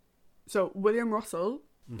 So William Russell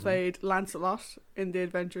played Lancelot in The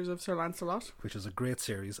Adventures of Sir Lancelot, which is a great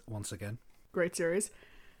series, once again. Great series.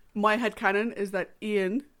 My headcanon is that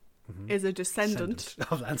Ian is a descendant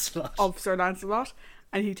of Lancelot, of Sir Lancelot,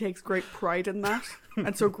 and he takes great pride in that.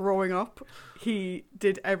 And so growing up, he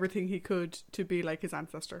did everything he could to be like his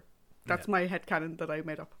ancestor. That's my headcanon that I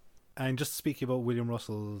made up. And just speaking about William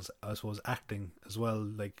Russell's, I suppose, acting as well,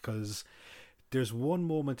 like, because there's one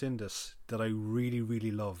moment in this that I really,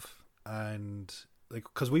 really love, and like,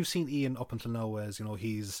 because we've seen Ian up until now as, you know,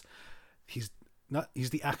 he's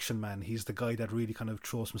the action man. He's the guy that really kind of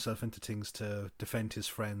throws himself into things to defend his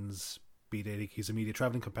friends, be they his immediate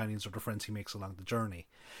travelling companions or the friends he makes along the journey,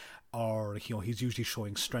 or, you know, he's usually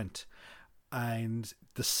showing strength. And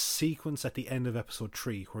the sequence at the end of episode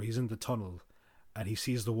 3 where he's in the tunnel and he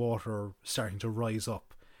sees the water starting to rise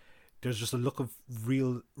up, there's just a look of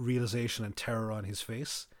realization and terror on his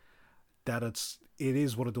face, that it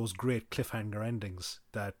is one of those great cliffhanger endings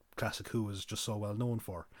that Classic Who is just so well known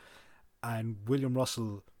for. And William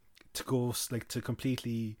Russell to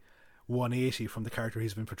completely 180 from the character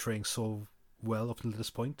he's been portraying so well up until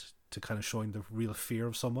this point, to kind of showing the real fear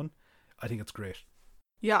of someone, I think it's great.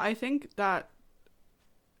 Yeah, I think that,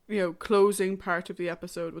 closing part of the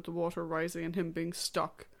episode with the water rising and him being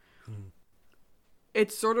stuck,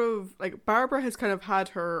 it's sort of like Barbara has kind of had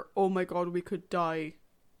her, oh my god, we could die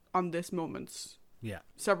on this moment Yeah.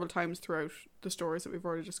 several times throughout the stories that we've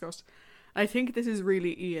already discussed. I think this is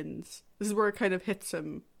really Ian's. This is where it kind of hits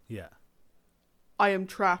him. Yeah. I am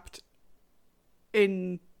trapped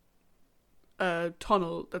in a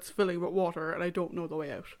tunnel that's filling with water and I don't know the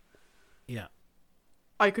way out. Yeah.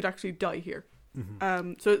 I could actually die here.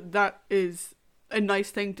 So that is a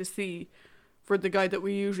nice thing to see for the guy that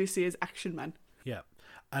we usually see as action man. Yeah.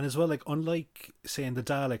 And as well, like, unlike, say, in the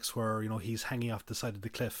Daleks where, he's hanging off the side of the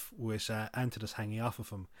cliff with Antidus hanging off of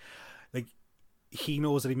him, like, he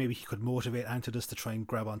knows that he could motivate Antidus to try and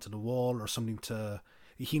grab onto the wall or something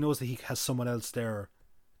he knows that he has someone else there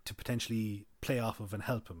to potentially play off of and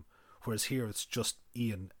help him. Whereas here it's just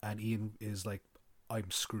Ian, and Ian is like,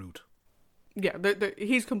 I'm screwed. Yeah,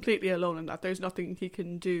 he's completely alone in that. There's nothing he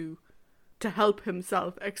can do to help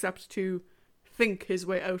himself except to think his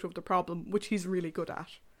way out of the problem, which he's really good at.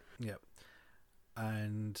 Yeah.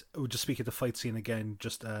 And we'll just speak of the fight scene again.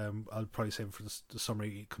 Just I'll probably save for the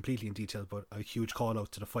summary completely in detail, but a huge call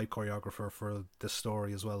out to the fight choreographer for this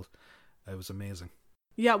story as well. It was amazing.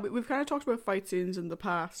 Yeah, we've kind of talked about fight scenes in the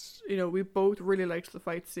past. We both really liked the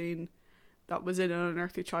fight scene that was in An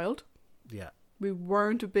Unearthly Child. Yeah. We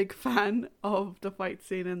weren't a big fan of the fight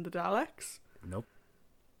scene in the Daleks. Nope.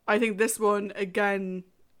 I think this one, again,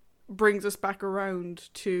 brings us back around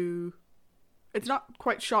to... It's not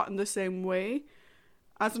quite shot in the same way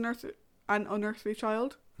as An Unearthly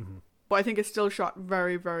Child, but I think it's still shot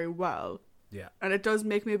very, very well. Yeah. And it does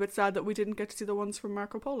make me a bit sad that we didn't get to see the ones from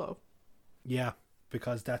Marco Polo. Yeah,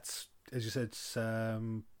 because that's, as you said, it's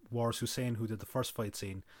Waris Hussein who did the first fight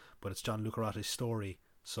scene, but it's John Lucaratti's story.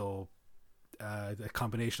 So a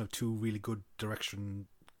combination of two really good direction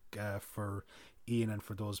for Ian and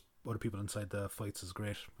for those other people inside the fights is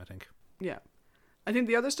great, I think. Yeah. I think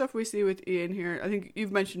the other stuff we see with Ian here, I think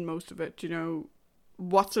you've mentioned most of it.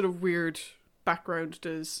 What sort of weird background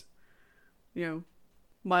does,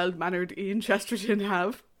 mild-mannered Ian Chesterton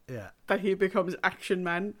have? Yeah. That he becomes action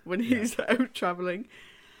man when he's out travelling.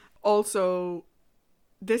 Also,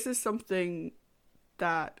 this is something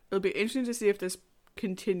that it'll be interesting to see if this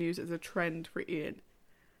continues as a trend for Ian.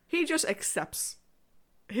 He just accepts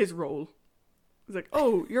his role. He's like,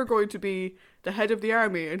 oh, you're going to be the head of the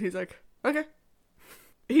army. And he's like, okay.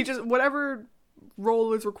 He just, whatever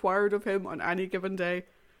role is required of him on any given day,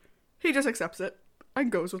 he just accepts it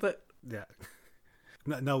and goes with it. Yeah.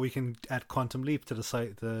 Now we can add Quantum Leap to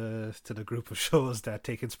the group of shows that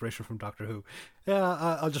take inspiration from Doctor Who.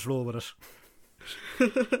 Yeah, I'll just roll with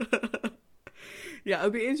it. Yeah, it'll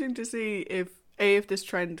be interesting to see if this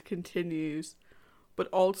trend continues, but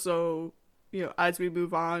also, as we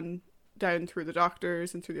move on down through the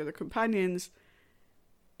Doctors and through the other companions,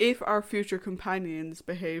 if our future companions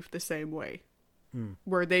behave the same way,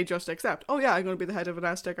 where they just accept, oh yeah, I'm going to be the head of an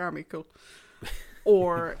Aztec army, cool.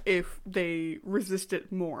 Or if they resist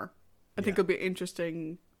it more. I think it'll be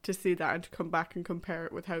interesting to see that and to come back and compare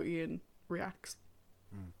it with how Ian reacts.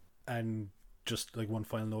 And just like one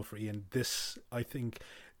final note for Ian, I think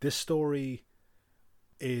this story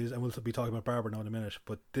is, and we'll be talking about Barbara now in a minute,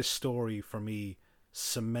 but this story for me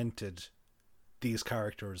cemented these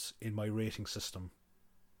characters in my rating system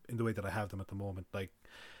in the way that I have them at the moment. Like,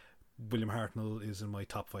 William Hartnell is in my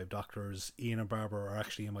top 5 Doctors. Ian and Barbara are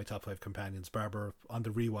actually in my top 5 companions. Barbara, on the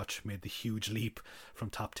rewatch, made the huge leap from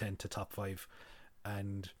top 10 to top 5.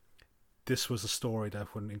 And this was a story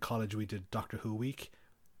that when in college we did Doctor Who Week,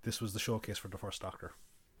 this was the showcase for the first Doctor.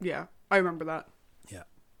 Yeah, I remember that. Yeah.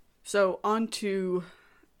 So, on to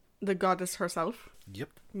the goddess herself. Yep.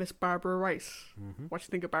 Miss Barbara Rice. What do you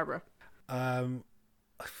think of Barbara?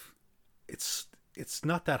 It's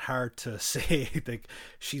not that hard to say. Like,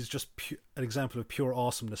 she's just an example of pure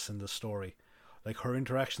awesomeness in this story. Like, her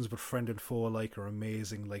interactions with friend and foe alike are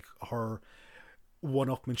amazing. Like, her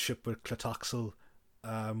one-upmanship with Clitoxel,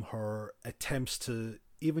 her attempts to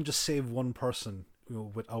even just save one person,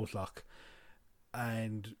 with Outlook,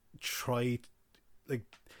 and try, like,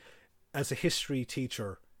 as a history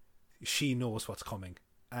teacher, she knows what's coming,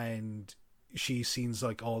 and she sees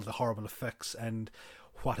like all the horrible effects and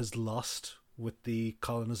what is lost with the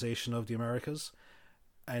colonization of the Americas,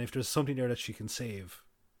 and if there's something there that she can save,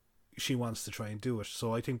 she wants to try and do it.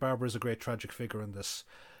 So I think Barbara is a great tragic figure in this.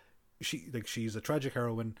 She's a tragic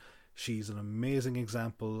heroine. She's an amazing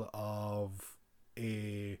example of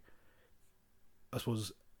a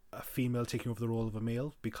female taking over the role of a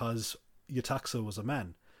male, because Yetaxa was a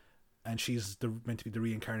man and she's meant to be the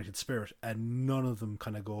reincarnated spirit, and none of them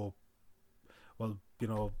kind of go, well,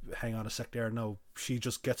 hang on a sec there. No, she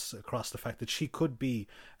just gets across the fact that she could be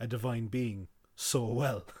a divine being so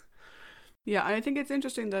well. Yeah, and I think it's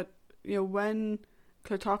interesting that, when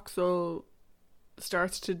Clotoxel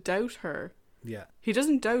starts to doubt her, Yeah. he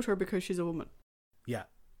doesn't doubt her because she's a woman. Yeah.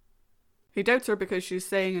 He doubts her because she's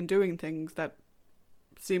saying and doing things that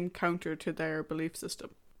seem counter to their belief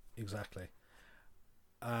system. Exactly.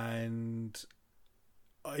 And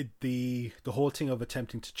the whole thing of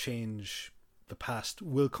attempting to change the past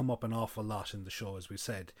will come up an awful lot in the show, as we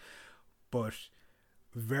said, but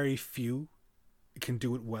very few can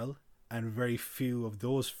do it well, and very few of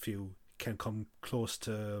those few can come close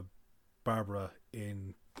to Barbara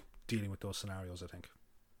in dealing with those scenarios, I think.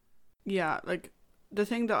 Yeah, like, the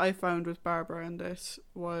thing that I found with Barbara in this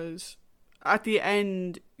was, at the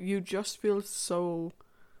end, you just feel so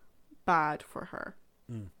bad for her.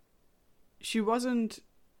 She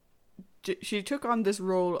took on this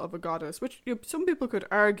role of a goddess, which some people could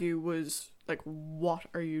argue was like, what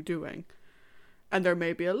are you doing? And there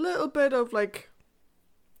may be a little bit of like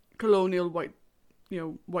colonial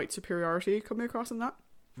white superiority coming across in that.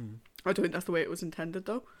 I don't think that's the way it was intended,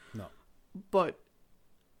 though. No. But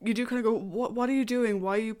you do kind of go, what are you doing?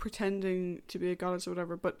 Why are you pretending to be a goddess or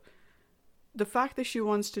whatever? But the fact that she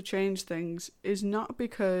wants to change things is not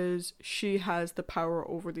because she has the power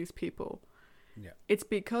over these people. Yeah. It's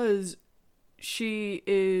because she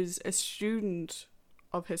is a student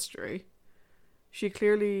of history. She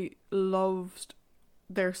clearly loves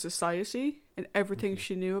their society and everything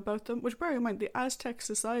she knew about them, which, bear in mind, the Aztec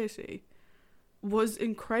society was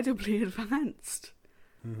incredibly advanced.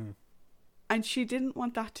 And she didn't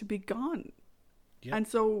want that to be gone. Yeah. And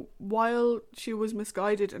so while she was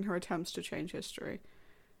misguided in her attempts to change history,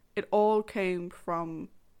 it all came from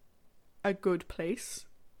a good place.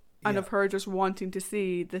 And of her just wanting to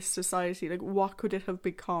see this society, like, what could it have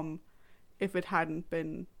become if it hadn't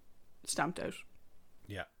been stamped out?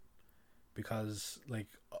 Yeah. Because, like,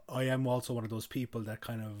 I am also one of those people that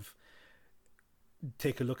kind of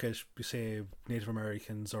take a look at, say, Native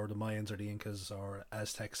Americans or the Mayans or the Incas or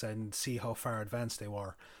Aztecs and see how far advanced they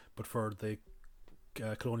were. But for the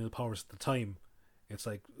colonial powers at the time, it's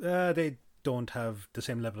like, they don't have the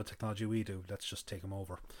same level of technology we do. Let's just take them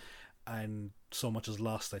over. And so much is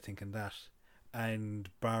lost, I think, in that. And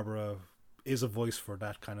Barbara is a voice for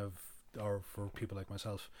that kind of, or for people like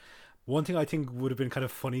myself. One thing I think would have been kind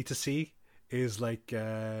of funny to see is like,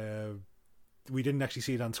 we didn't actually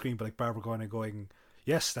see it on screen, but like Barbara going,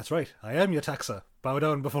 yes, that's right, I am Yetaxa, bow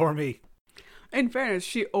down before me. In fairness,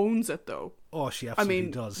 she owns it, though. Oh, she absolutely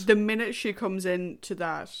does. The minute she comes into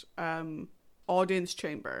that audience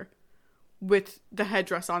chamber with the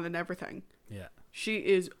headdress on and everything, she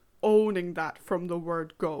is owning that from the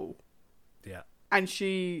word go. Yeah. And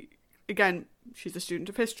she's a student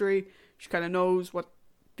of history. She kind of knows what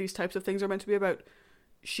these types of things are meant to be about.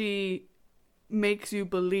 She makes you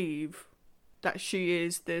believe that she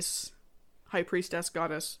is this high priestess,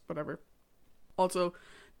 goddess, whatever. Also,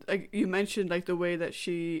 like you mentioned, like the way that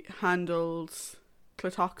she handles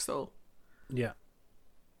Clotoxel. Yeah.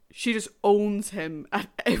 She just owns him at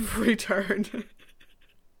every turn.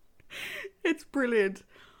 It's brilliant.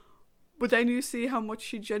 But then you see how much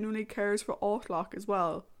she genuinely cares for Autloc as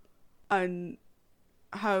well. And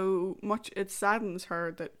how much it saddens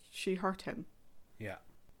her that she hurt him. Yeah.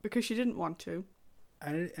 Because she didn't want to.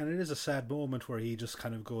 And it is a sad moment where he just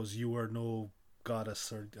kind of goes, you are no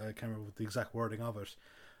goddess, or I can't remember the exact wording of it.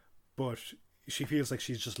 But she feels like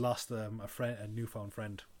she's just lost a newfound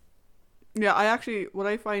friend. Yeah, what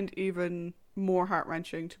I find even more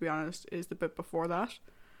heart-wrenching, to be honest, is the bit before that.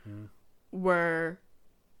 Where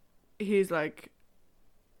he's like,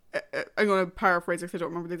 I'm going to paraphrase because I don't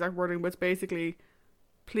remember the exact wording, but it's basically,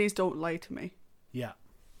 please don't lie to me. Yeah.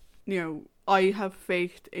 I have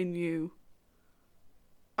faith in you.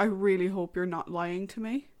 I really hope you're not lying to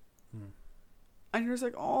me. And you're just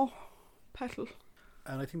like, oh, Petal.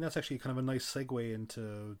 And I think that's actually kind of a nice segue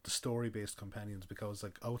into the story-based companions, because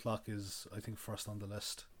like Autloc is, I think, first on the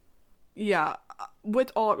list. Yeah,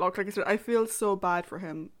 with Autloc, like I said, I feel so bad for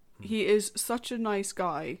him. He is such a nice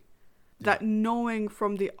guy that knowing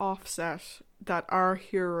from the offset that our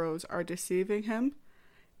heroes are deceiving him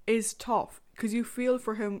is tough, because you feel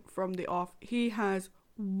for him from the off. He has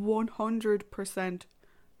 100%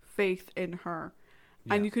 faith in her.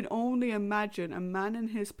 Yeah. And you can only imagine a man in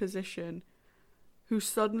his position who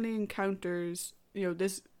suddenly encounters,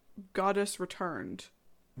 this goddess returned.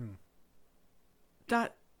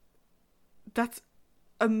 That's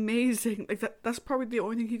amazing. Like that's probably the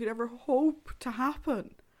only thing he could ever hope to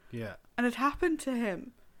happen. Yeah. And it happened to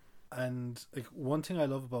him. And like one thing I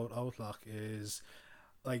love about Autloc is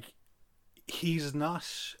like he's not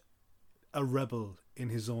a rebel in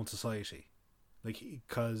his own society, like,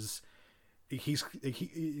 because he's like,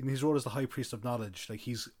 in his role as the high priest of knowledge, like,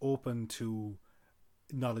 he's open to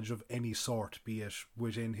knowledge of any sort, be it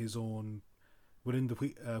within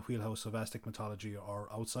the wheelhouse of Aztec mythology or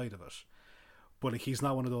outside of it. But like, he's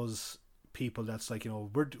not one of those people that's like,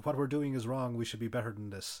 what we're doing is wrong, we should be better than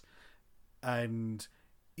this. And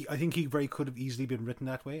I think he very could have easily been written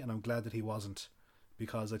that way, and I'm glad that he wasn't,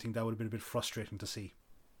 because I think that would have been a bit frustrating to see.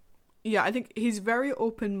 Yeah, I think he's very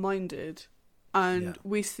open-minded, and Yeah.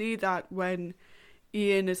 we see that when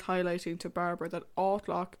Ian is highlighting to Barbara that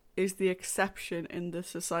Outlock is the exception in this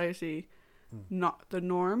society, not the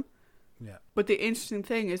norm. Yeah. But the interesting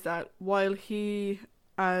thing is that while he,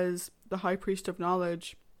 as the High Priest of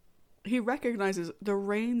Knowledge, he recognizes the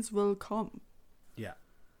rains will come. Yeah.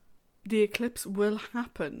 The eclipse will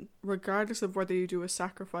happen, regardless of whether you do a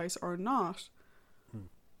sacrifice or not.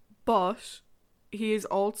 But he is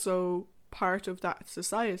also part of that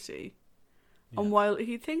society. Yeah. And while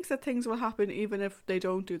he thinks that things will happen even if they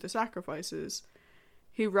don't do the sacrifices,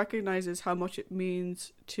 he recognizes how much it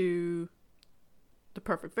means to the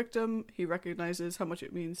perfect victim. He recognizes how much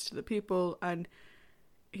it means to the people, and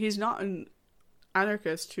he's not an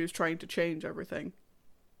anarchist who's trying to change everything.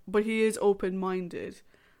 But he is open-minded,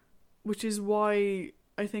 which is why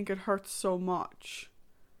I think it hurts so much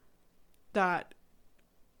that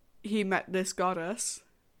he met this goddess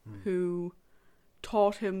who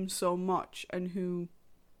taught him so much and who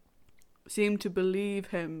seemed to believe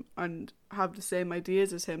him and have the same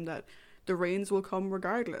ideas as him, that the rains will come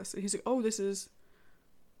regardless. And he's like, oh, this is,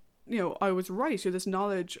 I was right, or this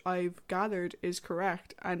knowledge I've gathered is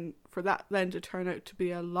correct. And for that then to turn out to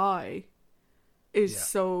be a lie is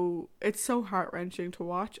it's so heart-wrenching to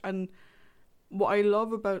watch. And what I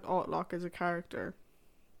love about Outlock as a character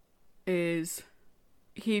is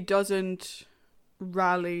he doesn't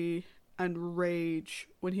rally and rage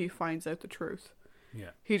when he finds out the truth. Yeah.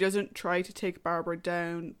 He doesn't try to take Barbara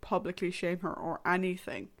down, publicly shame her or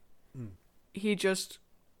anything. He just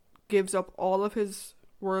gives up all of his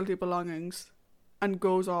worldly belongings and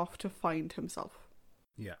goes off to find himself.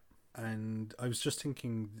 Yeah. And I was just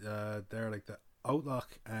thinking there, like, the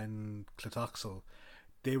Outlock and Clitoxel,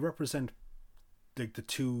 they represent like the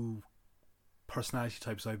two personality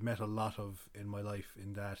types I've met a lot of in my life,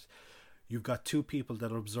 in that you've got two people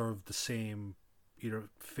that observe the same either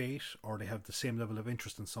fate or they have the same level of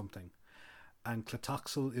interest in something. And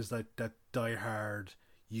Clitoxel is that diehard,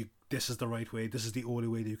 this is the right way, this is the only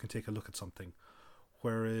way that you can take a look at something.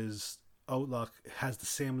 Whereas Outlock has the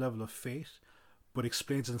same level of fate, but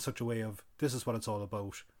explains it in such a way of, this is what it's all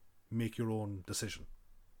about, make your own decision.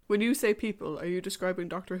 When you say people, are you describing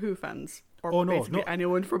Doctor Who fans? Or Oh, no, basically no.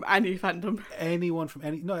 anyone from any fandom? Anyone from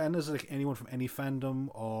any, no, and there's like anyone from any fandom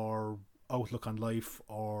or outlook on life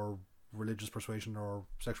or religious persuasion or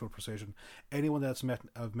sexual persuasion, anyone that's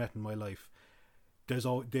I've met in my life,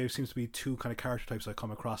 there seems to be two kind of character types I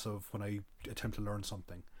come across of when I attempt to learn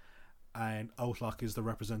something. And Outlock is the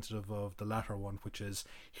representative of the latter one, which is,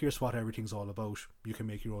 here's what everything's all about, you can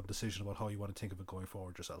make your own decision about how you want to think of it going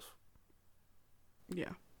forward yourself.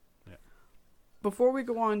 Yeah. Yeah. Before we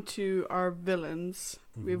go on to our villains,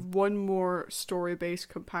 we have one more story-based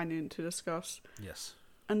companion to discuss. Yes.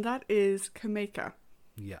 And that is Kameka,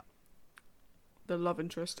 Yeah. the love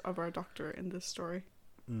interest of our Doctor in this story.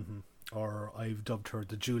 Or I've dubbed her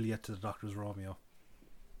the Juliet to the Doctor's Romeo.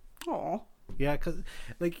 Aww. Yeah, because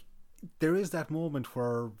like there is that moment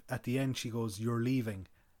where at the end she goes, "You're leaving,"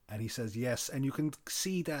 and he says yes, and you can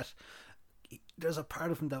see that there's a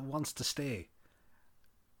part of him that wants to stay,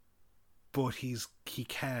 but he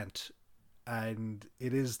can't. And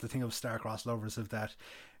it is the thing of star-crossed lovers, of that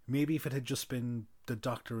maybe if it had just been the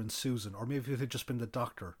Doctor and Susan, or maybe if it had just been the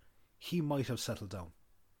Doctor, he might have settled down.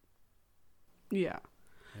 Yeah.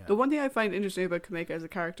 Yeah. The one thing I find interesting about Kameka as a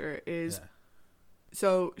character is,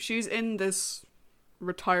 so she's in this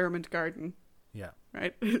retirement garden, Yeah.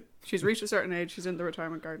 right? She's reached a certain age, she's in the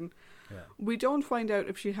retirement garden. Yeah. We don't find out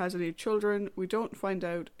if she has any children, we don't find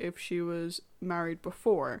out if she was married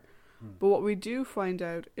before, but what we do find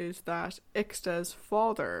out is that Ixta's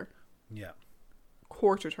father Yeah.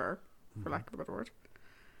 courted her, for lack of a better word.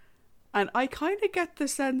 And I kind of get the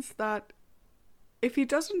sense that if he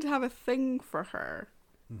doesn't have a thing for her,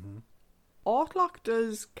 Outlock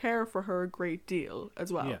does care for her a great deal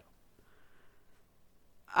as well. Yeah.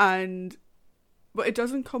 But it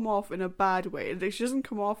doesn't come off in a bad way. Like, she doesn't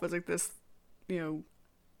come off as like this,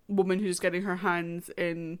 woman who's getting her hands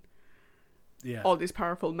in all these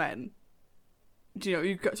powerful men.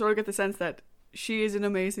 You sort of get the sense that she is an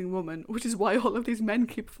amazing woman, which is why all of these men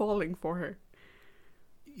keep falling for her.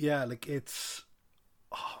 Yeah, like it's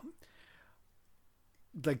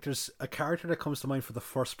like there's a character that comes to mind for the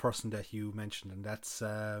first person that you mentioned, and that's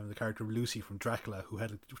the character of Lucy from Dracula, who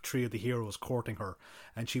had three of the heroes courting her,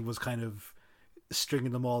 and she was kind of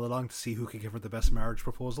stringing them all along to see who could give her the best marriage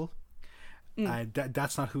proposal. And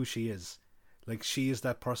that's not who she is. Like, she is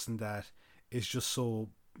that person that is just so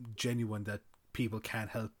genuine that people can't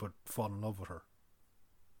help but fall in love with her.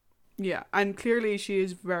 Yeah, and clearly she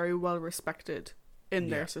is very well respected in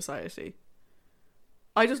their society.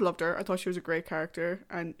 I just loved her. I thought she was a great character,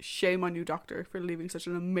 and shame on you, Doctor, for leaving such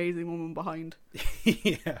an amazing woman behind.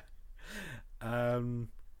 Yeah.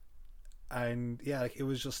 And yeah, like, it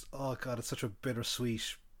was just, oh god, it's such a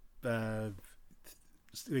bittersweet.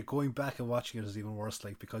 Going back and watching it is even worse,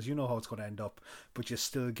 like, because you know how it's going to end up, but you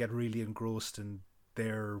still get really engrossed in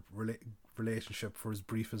their relationship for as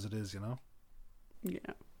brief as it is, you know?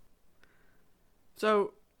 Yeah.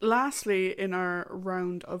 So, lastly, in our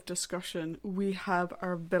round of discussion, we have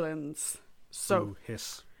our villains. So, boo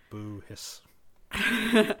hiss, boo hiss.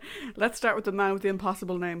 Let's start with the man with the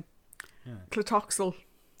impossible name, Clitoxel.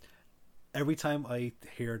 Every time I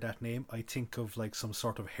hear that name, I think of like some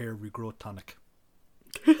sort of hair regrowth tonic.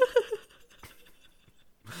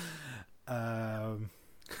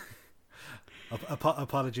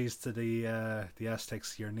 Apologies to the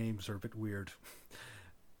Aztecs. Your names are a bit weird.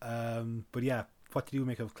 But yeah, what did you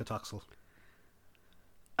make of Clitoxel?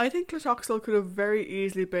 I think Clitoxel could have very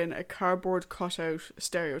easily been a cardboard cutout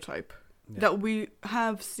stereotype that we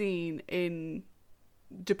have seen in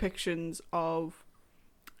depictions of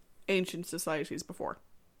ancient societies before.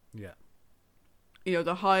 Yeah. You know,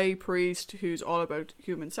 the high priest who's all about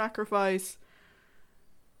human sacrifice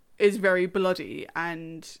is very bloody,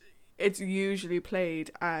 and it's usually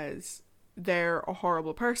played as they're a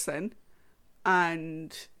horrible person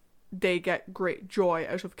and they get great joy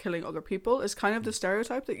out of killing other people, is kind of the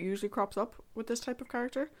stereotype that usually crops up with this type of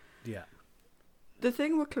character. Yeah. The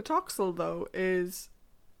thing with Clitoxel, though, is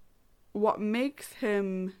what makes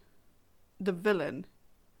him the villain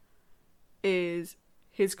is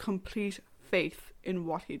his complete faith in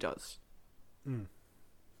what he does.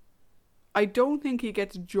 I don't think he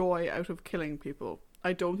gets joy out of killing people.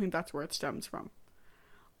 I don't think that's where it stems from.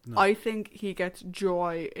 No. I think he gets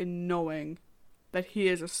joy in knowing that he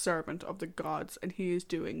is a servant of the gods and he is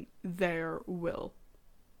doing their will.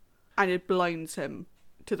 And it blinds him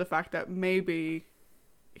to the fact that maybe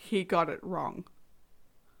he got it wrong.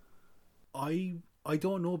 I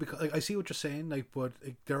don't know, because I see what you're saying, like, but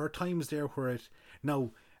there are times there where it...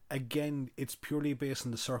 Now, again, it's purely based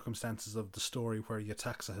on the circumstances of the story where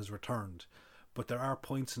Yetaxa has returned, but there are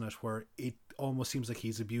points in it where it almost seems like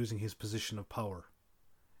he's abusing his position of power.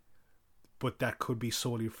 But that could be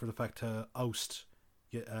solely for the fact to oust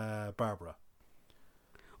Barbara.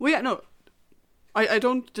 Well, yeah, no, I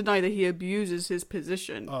don't deny that he abuses his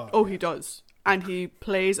position. He does. And he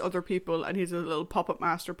plays other people, and he's a little puppet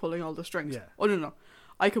master pulling all the strings. Yeah. Oh, no.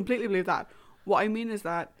 I completely believe that. What I mean is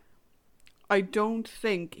that I don't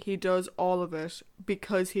think he does all of it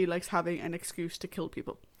because he likes having an excuse to kill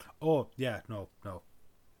people. Oh, yeah, no.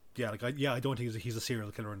 Yeah, I don't think he's a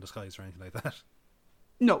serial killer in disguise or anything like that.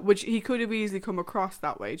 No, which he could have easily come across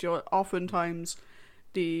that way. Do you know, oftentimes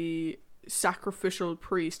the sacrificial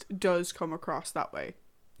priest does come across that way.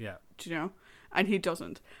 Yeah. Do you know? And he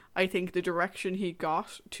doesn't. I think the direction he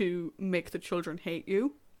got to make the children hate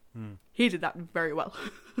you, he did that very well.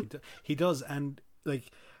 He does, and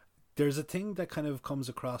like, there's a thing that kind of comes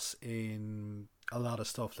across in a lot of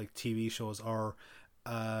stuff, like TV shows or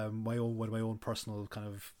one of my own personal kind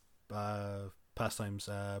of pastimes,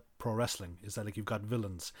 pro wrestling, is that like you've got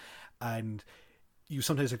villains, and you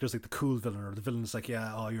sometimes like there's like the cool villain, or the villain's like,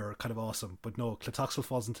 yeah, oh, you're kind of awesome, but no, Clitoxel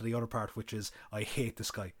falls into the other part, which is, I hate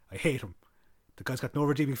this guy, I hate him. The guy's got no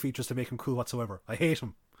redeeming features to make him cool whatsoever. I hate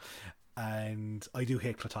him. And I do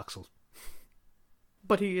hate Clitoxel.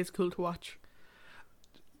 But he is cool to watch.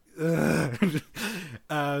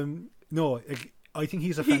 No, I think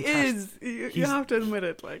he's a fantastic... He is. You have to admit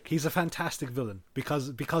it. Like, he's a fantastic villain.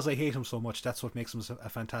 Because I hate him so much, that's what makes him a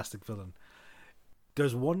fantastic villain.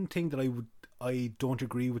 There's one thing that I don't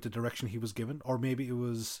agree with the direction he was given, or maybe it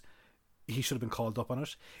was... he should have been called up on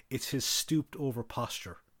it. It's his stooped over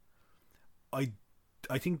posture.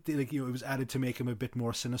 I think that, like, you know, it was added to make him a bit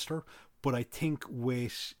more sinister, but I think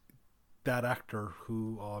with that actor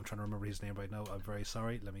who, I'm trying to remember his name right now, I'm very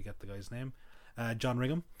sorry, let me get the guy's name, John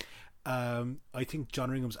Ringham. I think John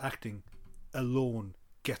Ringham's acting alone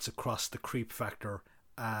gets across the creep factor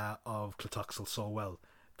of Clitoxel so well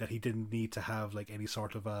that he didn't need to have like any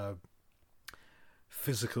sort of a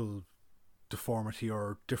physical deformity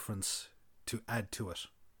or difference to add to it.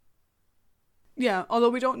 Yeah, although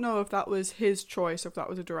we don't know if that was his choice or if that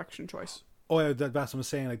was a direction choice. Oh, yeah, that's what I'm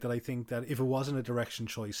saying. Like that, I think that if it wasn't a direction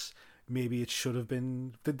choice, maybe it should have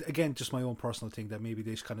been. Again, just my own personal thing that maybe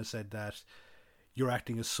they kind of said that your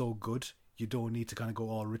acting is so good, you don't need to kind of go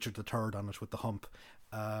all Richard III on it with the hump.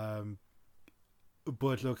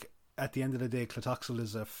 But look, at the end of the day, Clatoxil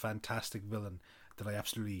is a fantastic villain that I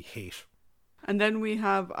absolutely hate. And then we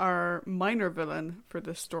have our minor villain for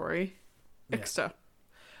this story, Ixta.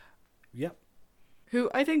 Yep. Who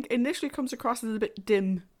I think initially comes across as a bit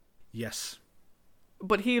dim. Yes.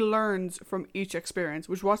 But he learns from each experience,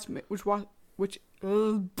 he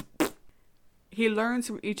learns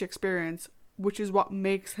from each experience, which is what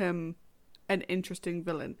makes him an interesting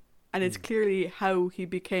villain. And it's clearly how he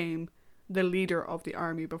became the leader of the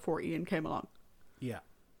army before Ian came along. Yeah.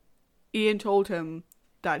 Ian told him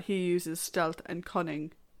that he uses stealth and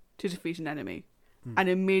cunning to defeat an enemy. And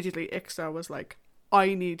immediately Ixta was like,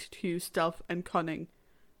 I need to use stealth and cunning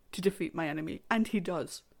to defeat my enemy. And he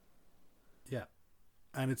does. Yeah.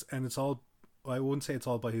 And it's all, I wouldn't say it's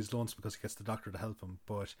all by his loans because he gets the doctor to help him,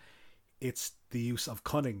 but it's the use of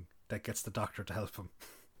cunning that gets the doctor to help him.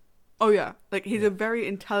 Oh yeah, like he's a very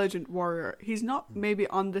intelligent warrior. He's not maybe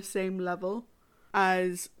on the same level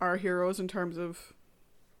as our heroes in terms of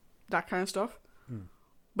that kind of stuff.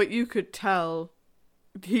 But you could tell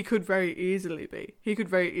he could very easily be. He could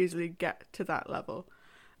very easily get to that level.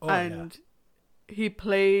 He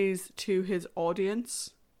plays to his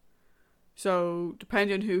audience. So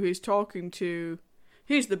depending on who he's talking to,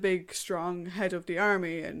 he's the big strong head of the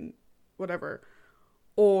army and whatever.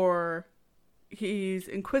 Or he's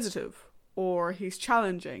inquisitive, or he's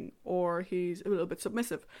challenging, or he's a little bit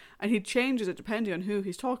submissive, and he changes it depending on who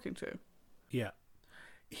he's talking to. Yeah,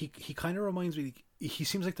 he kind of reminds me. He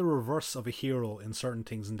seems like the reverse of a hero in certain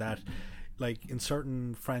things, in that, like in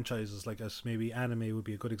certain franchises, like as maybe anime would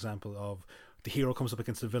be a good example of the hero comes up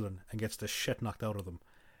against the villain and gets the shit knocked out of them,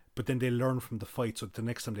 but then they learn from the fight, so the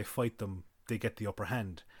next time they fight them, they get the upper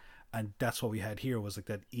hand, and that's what we had here. Was like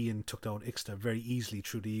that Ian took down Ixta very easily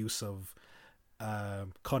through the use of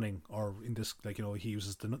cunning, or in this, like, you know, he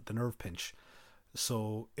uses the nerve pinch.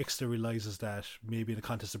 So Ixta realizes that maybe in a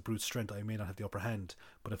contest of brute strength I may not have the upper hand,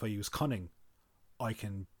 but if I use cunning I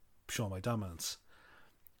can show my dominance.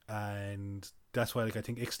 And that's why, like, I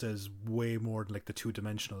think Ixta is way more like the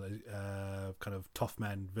two-dimensional kind of tough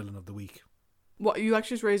man villain of the week. What you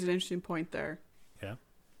actually just raised an interesting point there. Yeah.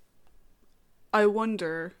 I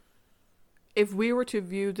wonder if we were to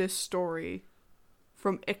view this story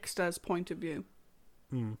from Ixta's point of view,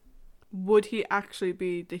 would he actually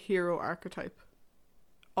be the hero archetype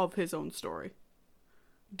of his own story,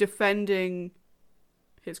 defending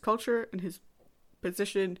his culture and his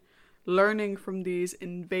position, learning from these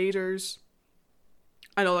invaders?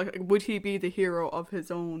 I know, like, would he be the hero of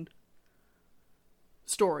his own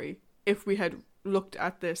story if we had looked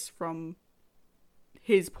at this from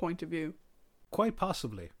his point of view? Quite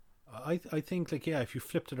possibly. I think, like, yeah, if you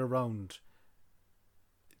flipped it around,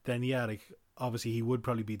 then yeah, like, obviously he would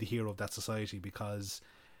probably be the hero of that society, because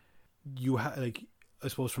you like, I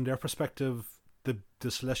suppose from their perspective,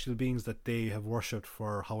 the celestial beings that they have worshipped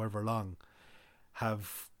for however long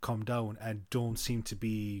have come down and don't seem to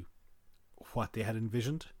be what they had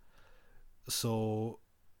envisioned. So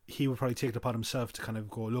he would probably take it upon himself to kind of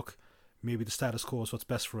go, look, maybe the status quo is what's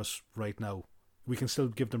best for us right now. We can still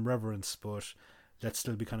give them reverence, but let's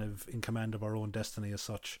still be kind of in command of our own destiny as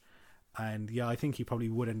such. And yeah, I think he probably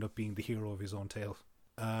would end up being the hero of his own tale.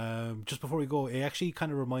 Just before we go, it actually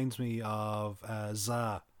kind of reminds me of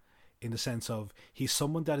Za, in the sense of he's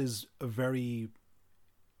someone that is very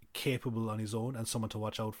capable on his own and someone to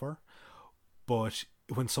watch out for, but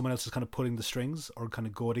when someone else is kind of pulling the strings or kind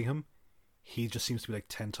of goading him, he just seems to be like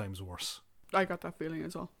 10 times worse. I got that feeling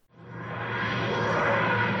as well.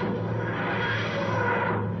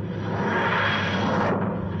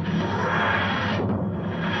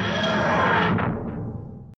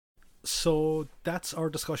 So that's our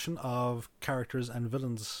discussion of heroes and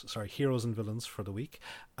villains for the week.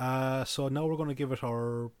 So now we're going to give it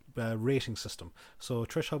our rating system. So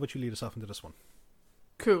Trish, how about you lead us off into this one?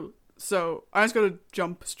 Cool. So I'm just going to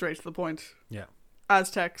jump straight to the point. Yeah.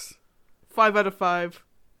 Aztecs, 5 out of 5.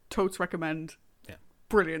 Totes recommend. Yeah.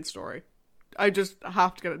 Brilliant story. I just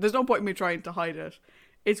have to get it. There's no point in me trying to hide it.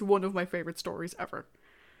 It's one of my favourite stories ever.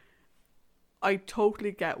 I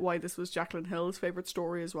totally get why this was Jacqueline Hill's favourite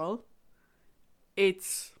story as well.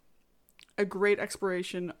 It's a great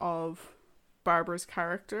exploration of Barbara's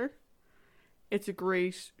character. It's a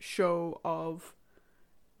great show of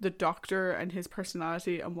the Doctor and his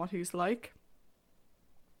personality and what he's like.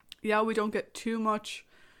 Yeah, we don't get too much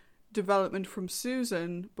development from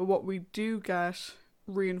Susan, but what we do get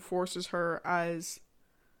reinforces her as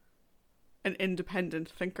an independent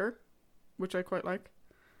thinker, which I quite like.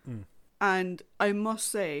 Mm. And I must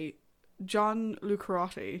say, John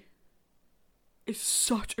Lucarotti is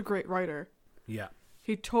such a great writer. Yeah.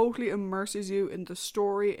 He totally immerses you in the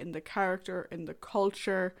story, in the character, in the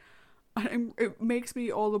culture. And it makes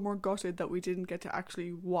me all the more gutted that we didn't get to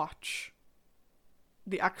actually watch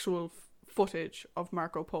the actual footage of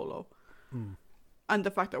Marco Polo. Mm. And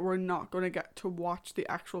the fact that we're not going to get to watch the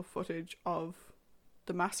actual footage of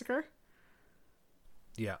the massacre.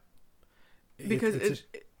 Yeah. Because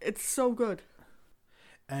it's so good.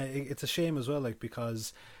 It's a shame as well, like,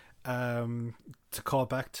 because to call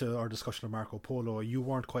back to our discussion of Marco Polo, you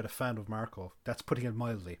weren't quite a fan of Marco. That's putting it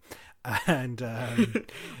mildly. And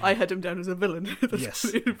I had him down as a villain. That's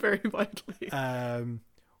yes, very mildly.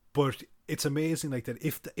 But it's amazing, like, that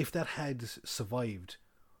if that had survived,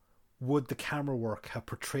 would the camera work have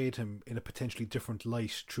portrayed him in a potentially different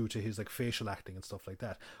light through to his like facial acting and stuff like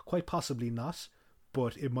that? Quite possibly not,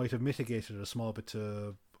 but it might have mitigated it a small bit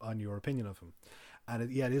on your opinion of him. And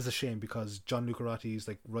it is a shame, because John Lucarotti's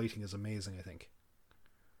like writing is amazing, I think.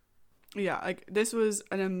 Yeah, like, this was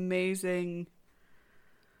an amazing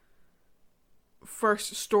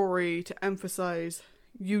first story to emphasize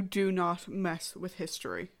you do not mess with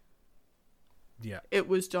history. Yeah. It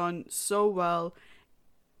was done so well.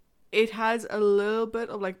 It has a little bit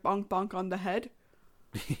of like bonk bonk on the head.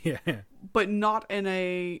 Yeah. But not in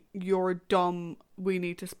a you're dumb, we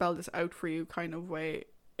need to spell this out for you kind of way.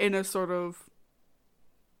 In a sort of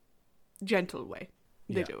gentle way.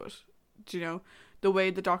 They do it. Do you know? The way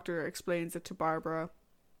the doctor explains it to Barbara.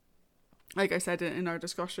 Like I said in our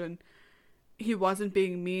discussion, he wasn't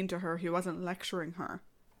being mean to her. He wasn't lecturing her.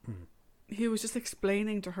 Mm. He was just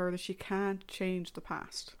explaining to her that she can't change the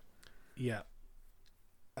past. Yeah.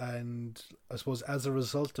 And I suppose as a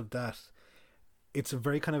result of that, it's a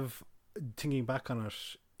very kind of, thinking back on it,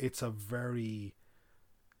 it's a very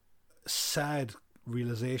sad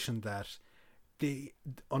realization that they,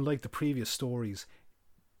 unlike the previous stories,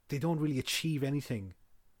 they don't really achieve anything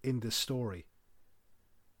in this story.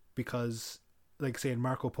 Because, like say in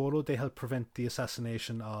Marco Polo, they help prevent the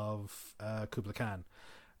assassination of Kublai Khan.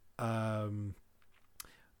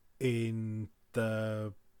 In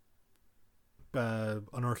the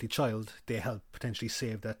Unearthly Child, they help potentially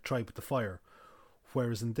save that tribe with the fire.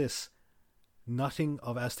 Whereas in this, nothing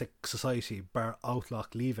of Aztec society, bar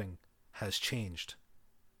Outlock leaving, has changed.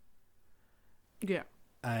 Yeah.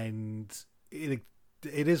 And it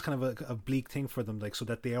is kind of a bleak thing for them, like, so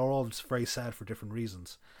that they are all just very sad for different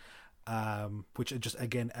reasons. Which just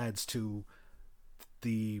again adds to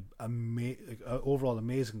the overall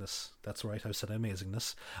amazingness. That's right, I said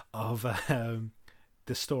amazingness of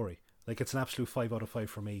this story. Like, it's an absolute 5 out of 5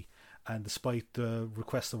 for me. And despite the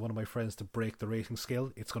request of one of my friends to break the rating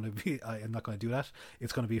scale, it's going to be, I'm not going to do that.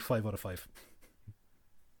 It's going to be 5 out of 5.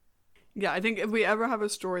 Yeah, I think if we ever have a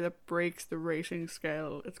story that breaks the rating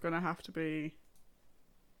scale, it's going to have to be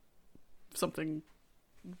something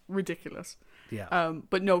ridiculous. Yeah.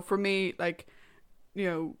 But no, for me, like, you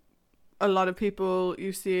know, a lot of people,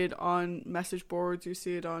 you see it on message boards, you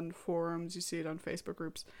see it on forums, you see it on Facebook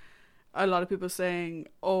groups. A lot of people saying,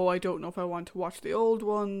 oh, I don't know if I want to watch the old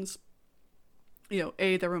ones. You know,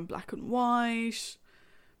 they're in black and white.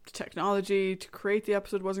 The technology to create the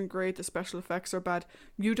episode wasn't great. The special effects are bad.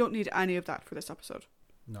 You don't need any of that for this episode.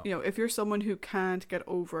 No. You know, if you're someone who can't get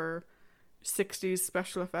over 60s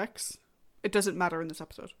special effects, it doesn't matter in this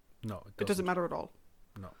episode. No, it doesn't matter at all.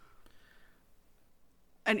 No.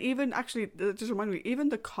 And even, actually, just remind me, even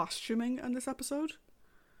the costuming in this episode,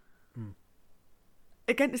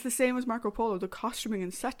 again, it's the same as Marco Polo. The costuming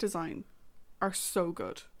and set design are so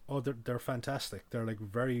good. Oh, they're fantastic. They're like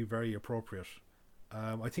very, very appropriate.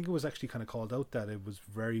 I think it was actually kind of called out that it was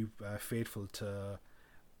very faithful to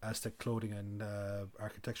Aztec clothing and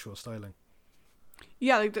architectural styling.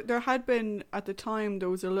 Yeah, like there had been, at the time, there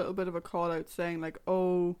was a little bit of a call out saying like,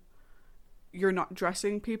 oh, you're not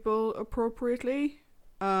dressing people appropriately,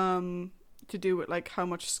 to do with like how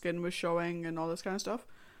much skin was showing and all this kind of stuff.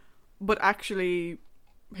 But actually,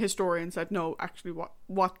 historians said no, actually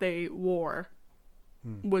what they wore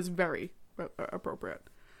was very appropriate.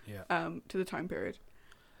 Yeah. To the time period.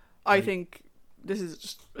 I think this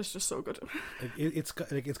is it's just so good. It's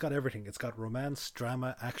got everything. It's got romance,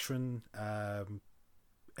 drama, action,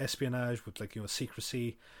 espionage with, like, you know,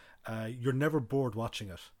 secrecy. You're never bored watching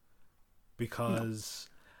it, because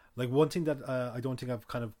like, one thing that I don't think I've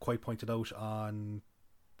kind of quite pointed out on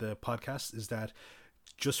the podcast is that,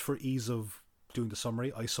 just for ease of doing the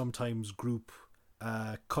summary, I sometimes group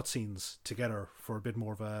cutscenes together for a bit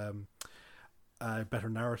more of a better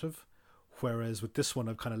narrative. Whereas with this one,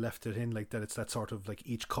 I've kind of left it in like that. It's that sort of like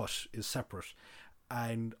each cut is separate.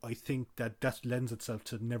 And I think that lends itself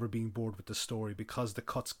to never being bored with the story, because the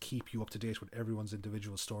cuts keep you up to date with everyone's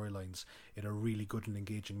individual storylines in a really good and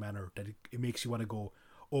engaging manner, that it makes you want to go,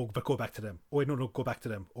 oh, but go back to them. Oh, wait, no, go back to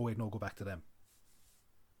them. Oh, wait, no, go back to them.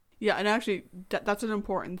 Yeah, and actually, that's an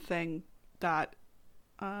important thing that,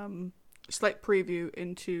 slight preview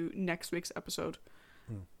into next week's episode.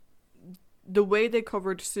 The way they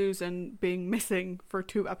covered Susan being missing for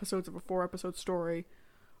 2 episodes of a 4-episode story,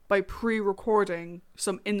 by pre-recording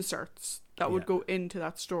some inserts that would go into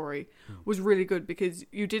that story, was really good, because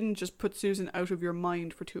you didn't just put Susan out of your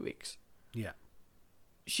mind for 2 weeks. Yeah.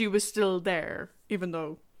 She was still there, even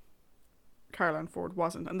though Caroline Ford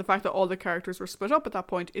wasn't. And the fact that all the characters were split up at that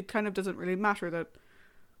point, it kind of doesn't really matter that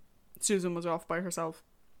Susan was off by herself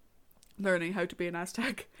learning how to be an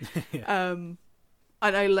Aztec. Yeah. And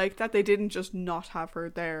I like that they didn't just not have her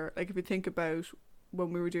there. Like, if you think about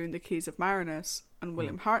when we were doing the Keys of Marinus and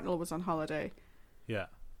William Hartnell was on holiday, Yeah.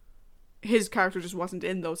 his character just wasn't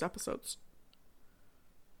in those episodes.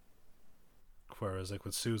 Whereas like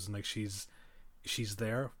with Susan, like she's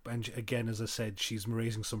there, and again, as I said, she's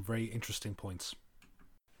raising some very interesting points.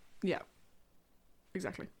 Yeah,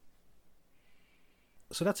 exactly.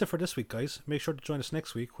 So that's it for this week, guys. Make sure to join us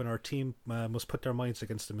next week when our team must put their minds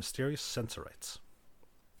against the mysterious Sensorites.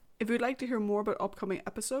 If you'd like to hear more about upcoming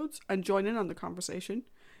episodes and join in on the conversation,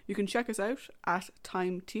 you can check us out at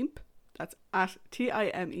TimeTeamp. That's at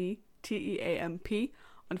TimeTeamp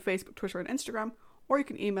on Facebook, Twitter and Instagram, or you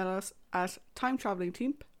can email us at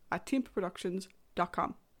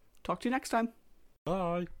timetravelingteamp@teamproductions.com. Talk to you next time.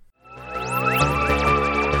 Bye.